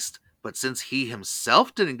released, but since he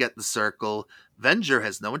himself didn't get the circle, Venger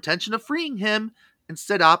has no intention of freeing him,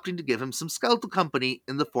 instead opting to give him some skeletal company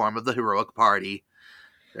in the form of the heroic party.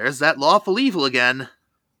 There's that lawful evil again.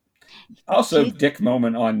 Also, dick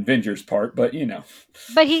moment on Venger's part, but you know.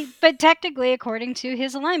 But technically, according to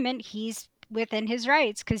his alignment, he's within his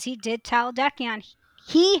rights because he did tell Decian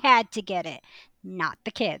he had to get it, not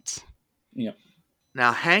the kids. Yep.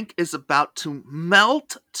 Now Hank is about to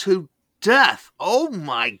melt to death. Oh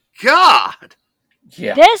my god!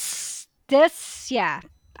 Yeah. This, yeah.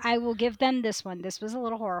 I will give them this one. This was a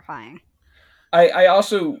little horrifying. I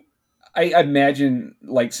imagine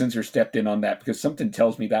like Censor stepped in on that because something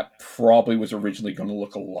tells me that probably was originally going to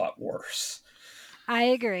look a lot worse. I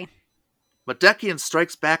agree. But Decian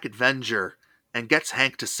strikes back at Venger and gets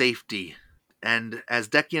Hank to safety. And as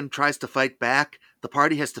Decian tries to fight back, the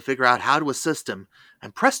party has to figure out how to assist him,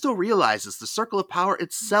 and Presto realizes the Circle of Power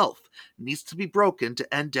itself needs to be broken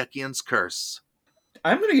to end Decian's curse.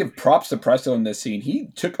 I'm going to give props to Presto in this scene. He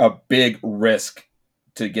took a big risk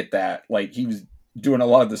to get that. Like, he was doing a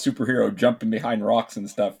lot of the superhero jumping behind rocks and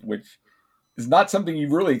stuff, which is not something you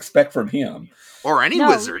really expect from him. Or any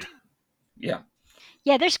wizard. Yeah.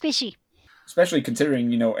 Yeah, they're squishy. Especially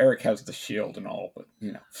considering, Eric has the shield and all, but,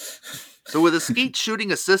 So with a skeet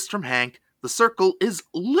shooting assist from Hank, the circle is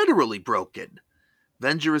literally broken.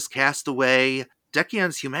 Venger is cast away,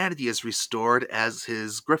 Decian's humanity is restored as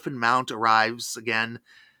his griffin mount arrives again,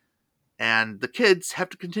 and the kids have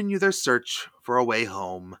to continue their search for a way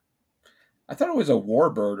home. I thought it was a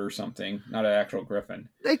warbird or something, not an actual griffin.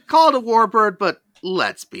 They call it a warbird, but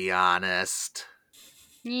let's be honest.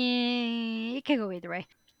 Yeah, it could go either way.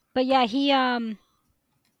 But yeah, he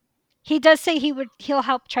does say he'll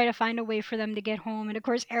help try to find a way for them to get home. And of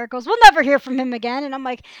course, Eric goes, "We'll never hear from him again." And I'm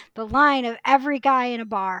like, the line of every guy in a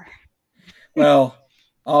bar. Well,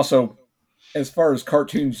 also, as far as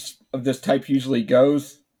cartoons of this type usually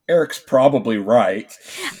goes, Eric's probably right.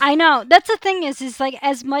 I know. That's the thing is like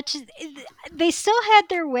as much as they still had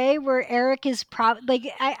their way where Eric is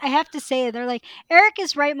I have to say they're like Eric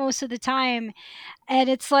is right most of the time. And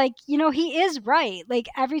it's like, he is right. Like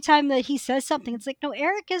every time that he says something, it's like, no,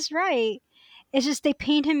 Eric is right. It's just they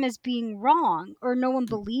paint him as being wrong or no one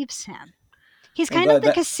believes him. He's kind of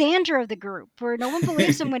the Cassandra of the group where no one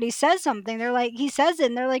believes him when he says something. They're like, he says it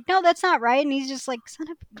and they're like, no, that's not right. And he's just like,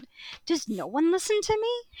 does no one listen to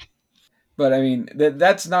me? But I mean,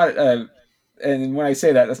 that's not and when I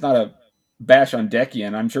say that, that's not a bash on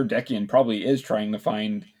Decian. I'm sure Decian probably is trying to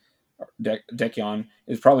find, Decian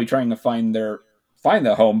is probably trying to find the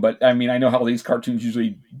home. But I mean, I know how these cartoons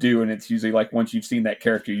usually do. And it's usually like once you've seen that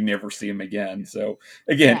character, you never see him again. So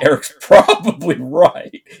again, Eric's probably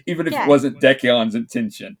right, even if it wasn't Decian's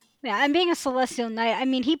intention. Yeah, and being a Celestial Knight, I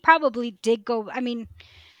mean, he probably did go, I mean,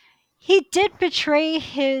 he did betray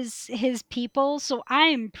his people, so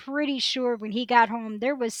I'm pretty sure when he got home,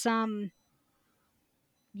 there was some,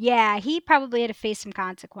 he probably had to face some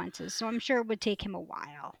consequences, so I'm sure it would take him a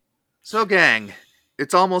while. So gang,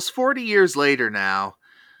 it's almost 40 years later now.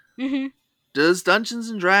 Mm-hmm. Does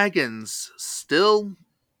Dungeons & Dragons still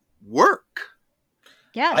work?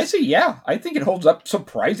 Yes. I say yeah. I think it holds up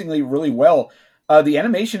surprisingly really well. The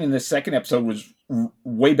animation in the second episode was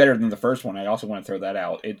way better than the first one. I also want to throw that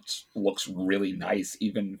out. It looks really nice,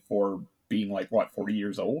 even for being 40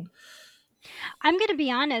 years old. I'm going to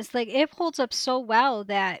be honest, it holds up so well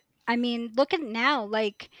that, I mean, look at it now.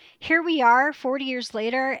 Here we are 40 years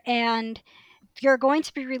later, and you're going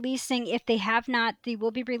to be releasing, if they have not, they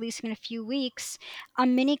will be releasing in a few weeks, a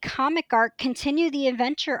mini comic arc, continue the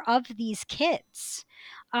adventure of these kids.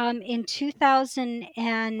 In 2000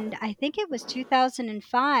 and I think it was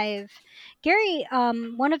 2005, Gary,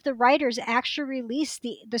 one of the writers, actually released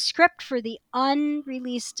the script for the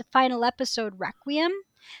unreleased final episode, Requiem.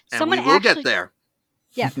 And we will get there.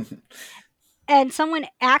 Yeah. And someone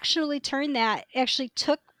actually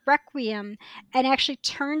took Requiem and actually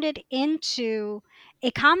turned it into a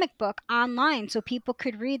comic book online so people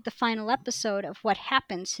could read the final episode of what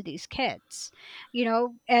happens to these kids.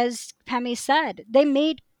 As Pemi said,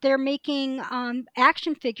 they're making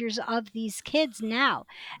action figures of these kids now.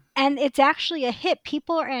 And it's actually a hit.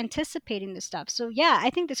 People are anticipating this stuff. So yeah, I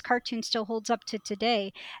think this cartoon still holds up to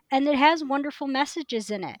today, and it has wonderful messages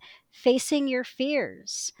in it. Facing your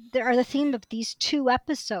fears. There are the theme of these 2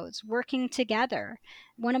 episodes working together.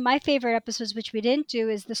 One of my favorite episodes, which we didn't do,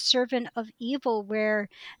 is The Servant of Evil, where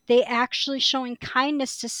they actually showing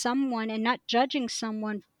kindness to someone and not judging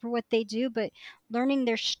someone for what they do, but learning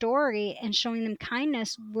their story and showing them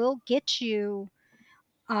kindness will get you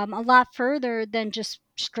a lot further than just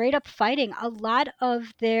straight up fighting. A lot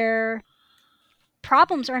of their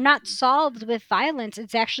problems are not solved with violence,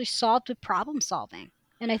 it's actually solved with problem solving.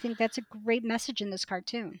 And I think that's a great message in this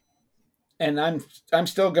cartoon. And I'm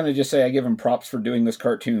still going to just say I give him props for doing this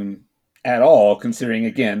cartoon at all, considering,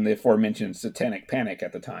 again, the aforementioned satanic panic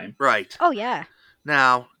at the time. Right. Oh, yeah.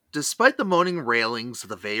 Now, despite the moaning railings of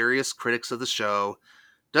the various critics of the show,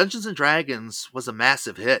 Dungeons & Dragons was a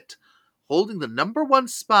massive hit, holding the number 1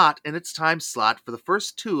 spot in its time slot for the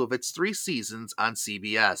first 2 of its 3 seasons on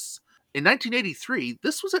CBS. In 1983,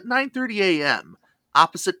 this was at 9:30 a.m.,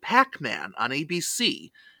 opposite Pac-Man on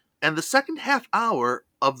ABC, and the second half hour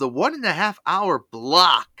of the 1.5-hour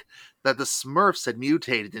block that the Smurfs had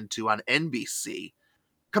mutated into on NBC.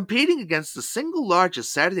 Competing against the single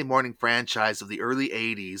largest Saturday morning franchise of the early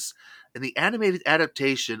 80s in the animated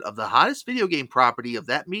adaptation of the hottest video game property of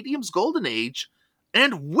that medium's golden age,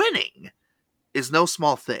 and winning, is no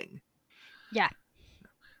small thing. Yeah.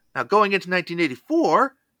 Now, going into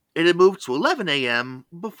 1984, it had moved to 11 a.m.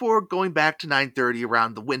 before going back to 9:30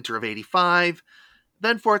 around the winter of 85.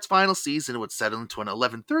 Then for its final season, it would settle into an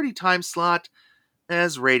 11:30 time slot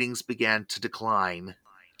as ratings began to decline.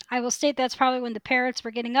 I will state that's probably when the parents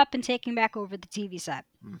were getting up and taking back over the TV set.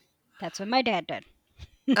 That's what my dad did.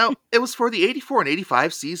 Now, it was for the 84 and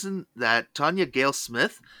 85 season that Tanya Gale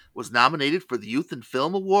Smith was nominated for the Youth in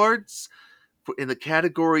Film Awards in the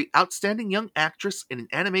category Outstanding Young Actress in an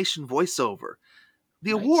Animation Voiceover.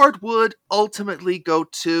 The award would ultimately go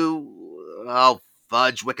to... oh,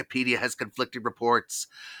 fudge, Wikipedia has conflicting reports.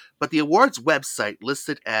 But the awards website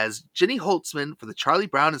listed as Ginny Holtzman for the Charlie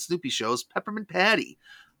Brown and Snoopy Show's Peppermint Patty.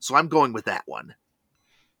 So I'm going with that one.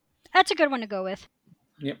 That's a good one to go with.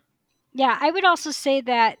 Yep. Yeah, I would also say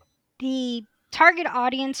that the target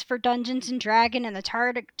audience for Dungeons and Dragons and the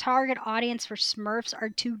target audience for Smurfs are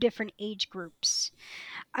 2 different age groups.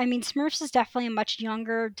 I mean, Smurfs is definitely a much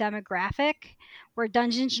younger demographic, where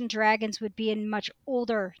Dungeons and Dragons would be in much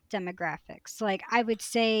older demographics. Like, I would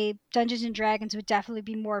say Dungeons and Dragons would definitely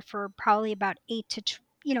be more for probably about 8 to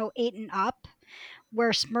 8 and up,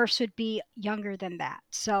 where Smurfs would be younger than that.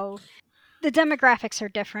 So the demographics are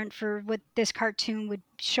different for what this cartoon would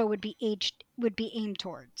be aimed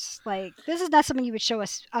towards. Like, this is not something you would show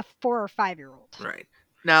a 4 or 5-year-old. Right.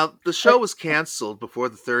 Now, the show was canceled before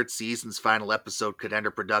the 3rd season's final episode could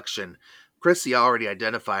enter production. Krissi already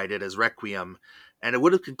identified it as Requiem, and it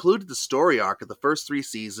would have concluded the story arc of the first 3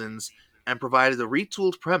 seasons and provided a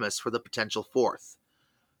retooled premise for the potential 4th.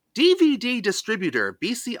 DVD distributor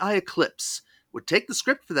BCI Eclipse would take the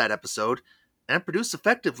script for that episode and produce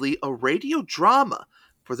effectively a radio drama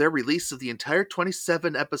for their release of the entire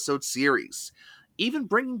 27-episode series, even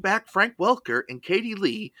bringing back Frank Welker and Katie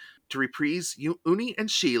Lee to reprise Uni and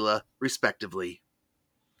Sheila, respectively.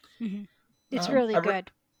 Mm-hmm. It's really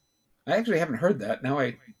good. I actually haven't heard that. Now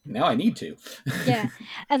I need to. Yeah,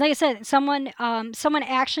 and like I said, someone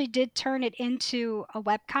actually did turn it into a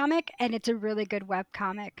webcomic, and it's a really good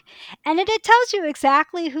webcomic, and it tells you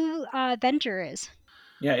exactly who Venger is.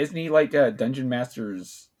 Yeah, isn't he like a Dungeon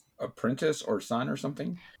Master's apprentice or son or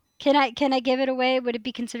something? Can I give it away? Would it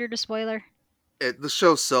be considered a spoiler? The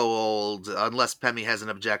show's so old. Unless Pemmy has an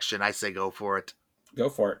objection, I say go for it. Go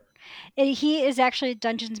for it. He is actually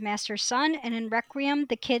Dungeons Master's son, and in Requiem,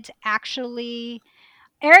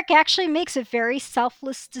 Eric actually makes a very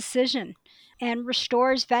selfless decision and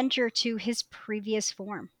restores Venger to his previous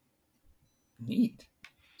form. Neat.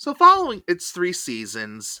 So following its 3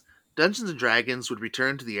 seasons, Dungeons & Dragons would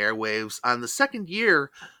return to the airwaves on the 2nd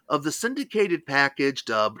year of the syndicated package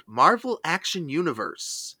dubbed Marvel Action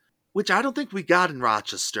Universe, which I don't think we got in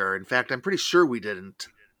Rochester. In fact, I'm pretty sure we didn't.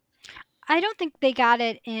 I don't think they got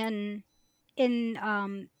it in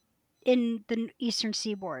the Eastern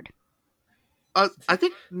Seaboard. I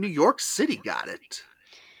think New York City got it.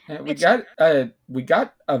 We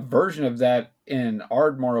got a version of that in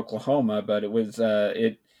Ardmore, Oklahoma, but it was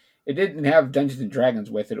it didn't have Dungeons and Dragons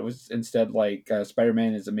with it. It was instead like Spider-Man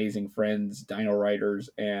and His Amazing Friends, Dino Riders,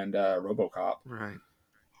 and RoboCop. Right.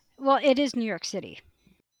 Well, it is New York City.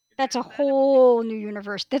 That's a whole new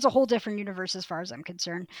universe. That's a whole different universe as far as I'm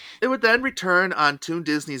concerned. It would then return on Toon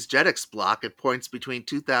Disney's Jetix block at points between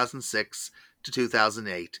 2006 to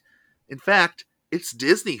 2008. In fact, It's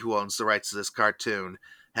Disney who owns the rights to this cartoon,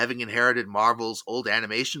 having inherited Marvel's old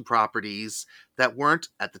animation properties that weren't,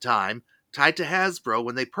 at the time, tied to Hasbro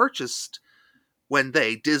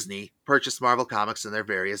Disney, purchased Marvel Comics and their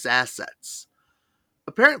various assets.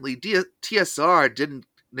 Apparently, TSR didn't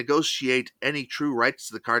negotiate any true rights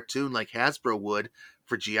to the cartoon like Hasbro would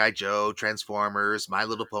for G.I. Joe, Transformers, My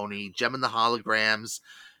Little Pony, Gem and the Holograms,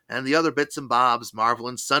 and the other bits and bobs Marvel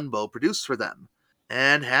and Sunbow produced for them.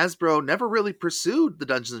 And Hasbro never really pursued the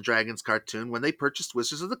Dungeons & Dragons cartoon when they purchased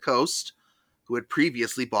Wizards of the Coast, who had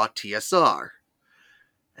previously bought TSR.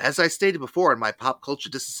 As I stated before in my pop culture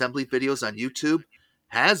disassembly videos on YouTube,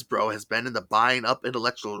 Hasbro has been in the buying up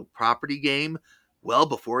intellectual property game well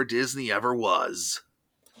before Disney ever was.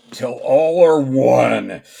 Till all are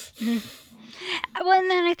one. Well, and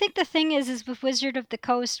then I think the thing is with Wizard of the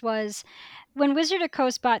Coast was when Wizard of the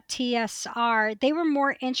Coast bought TSR, they were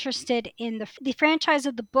more interested in the franchise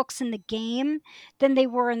of the books and the game than they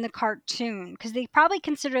were in the cartoon, because they probably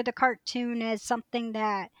consider the cartoon as something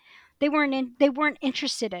that they weren't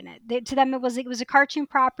interested in it. To them, it was a cartoon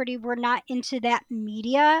property. We're not into that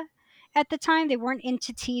media at the time. They weren't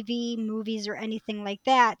into TV, movies, or anything like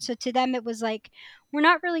that. So to them, it was like, we're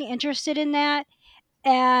not really interested in that.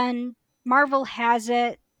 And Marvel has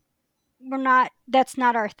it. That's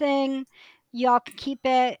not our thing. Y'all can keep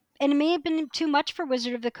it. And it may have been too much for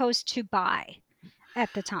Wizard of the Coast to buy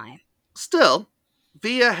at the time. Still,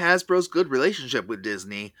 via Hasbro's good relationship with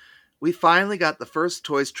Disney, we finally got the first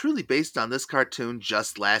toys truly based on this cartoon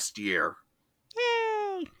just last year.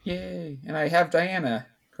 Yay! Yay! And I have Diana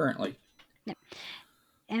currently. Yep.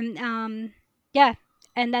 And yeah,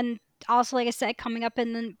 and then also, like I said, coming up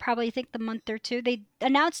in probably the month or two, they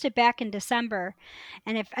announced it back in December,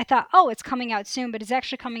 and if I thought, oh, it's coming out soon, but it's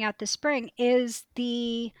actually coming out this spring. It's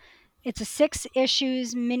a 6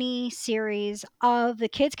 issues mini series of the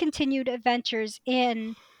kids' continued adventures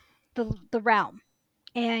in the realm,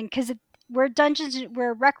 and because where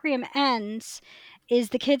Requiem ends is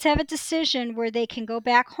the kids have a decision where they can go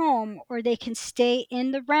back home or they can stay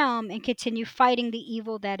in the realm and continue fighting the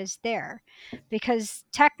evil that is there. Because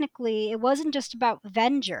technically, it wasn't just about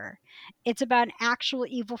Venger, it's about an actual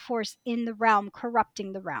evil force in the realm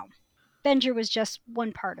corrupting the realm. Venger was just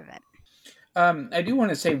one part of it. I do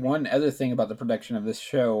want to say one other thing about the production of this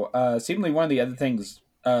show. Seemingly, one of the other things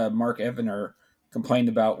Mark Evaner complained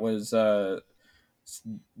about was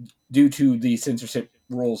due to the censorship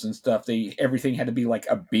rules and stuff, everything had to be like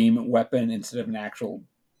a beam weapon instead of an actual,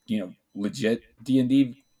 legit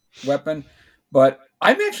D&D weapon. But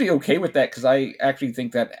I'm actually okay with that because I actually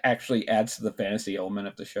think that actually adds to the fantasy element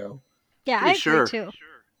of the show. Yeah, I agree too.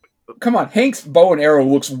 Come on, Hank's bow and arrow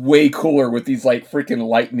looks way cooler with these like freaking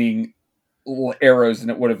lightning arrows than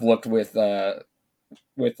it would have looked with normal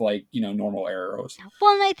arrows.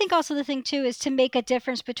 Well, and I think also the thing too is to make a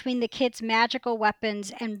difference between the kids' magical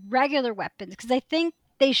weapons and regular weapons, because I think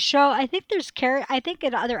I think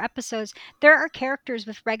in other episodes there are characters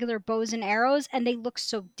with regular bows and arrows and they look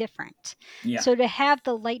so different. Yeah. So to have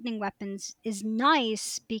the lightning weapons is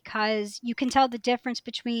nice because you can tell the difference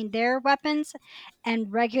between their weapons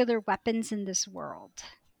and regular weapons in this world.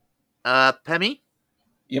 Pemmy?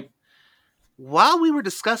 Yep. While we were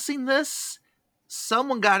discussing this,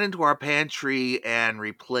 someone got into our pantry and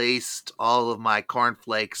replaced all of my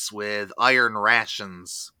cornflakes with iron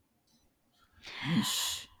rations.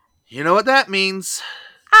 Yeesh. You know what that means.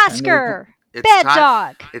 Oscar!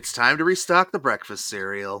 Dog! It's time to restock the breakfast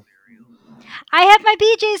cereal. I have my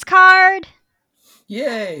BJ's card!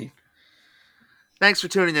 Yay! Thanks for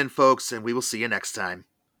tuning in, folks, and we will see you next time.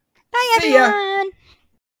 Bye, everyone!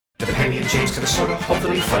 The Penny and James to the sort of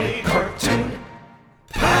hopefully funny cartoon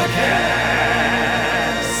podcast.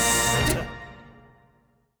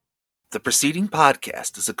 The preceding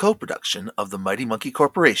podcast is a co-production of the Mighty Monkey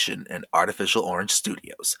Corporation and Artificial Orange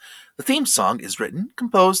Studios. The theme song is written,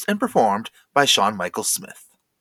 composed, and performed by Shawn Michael Smith.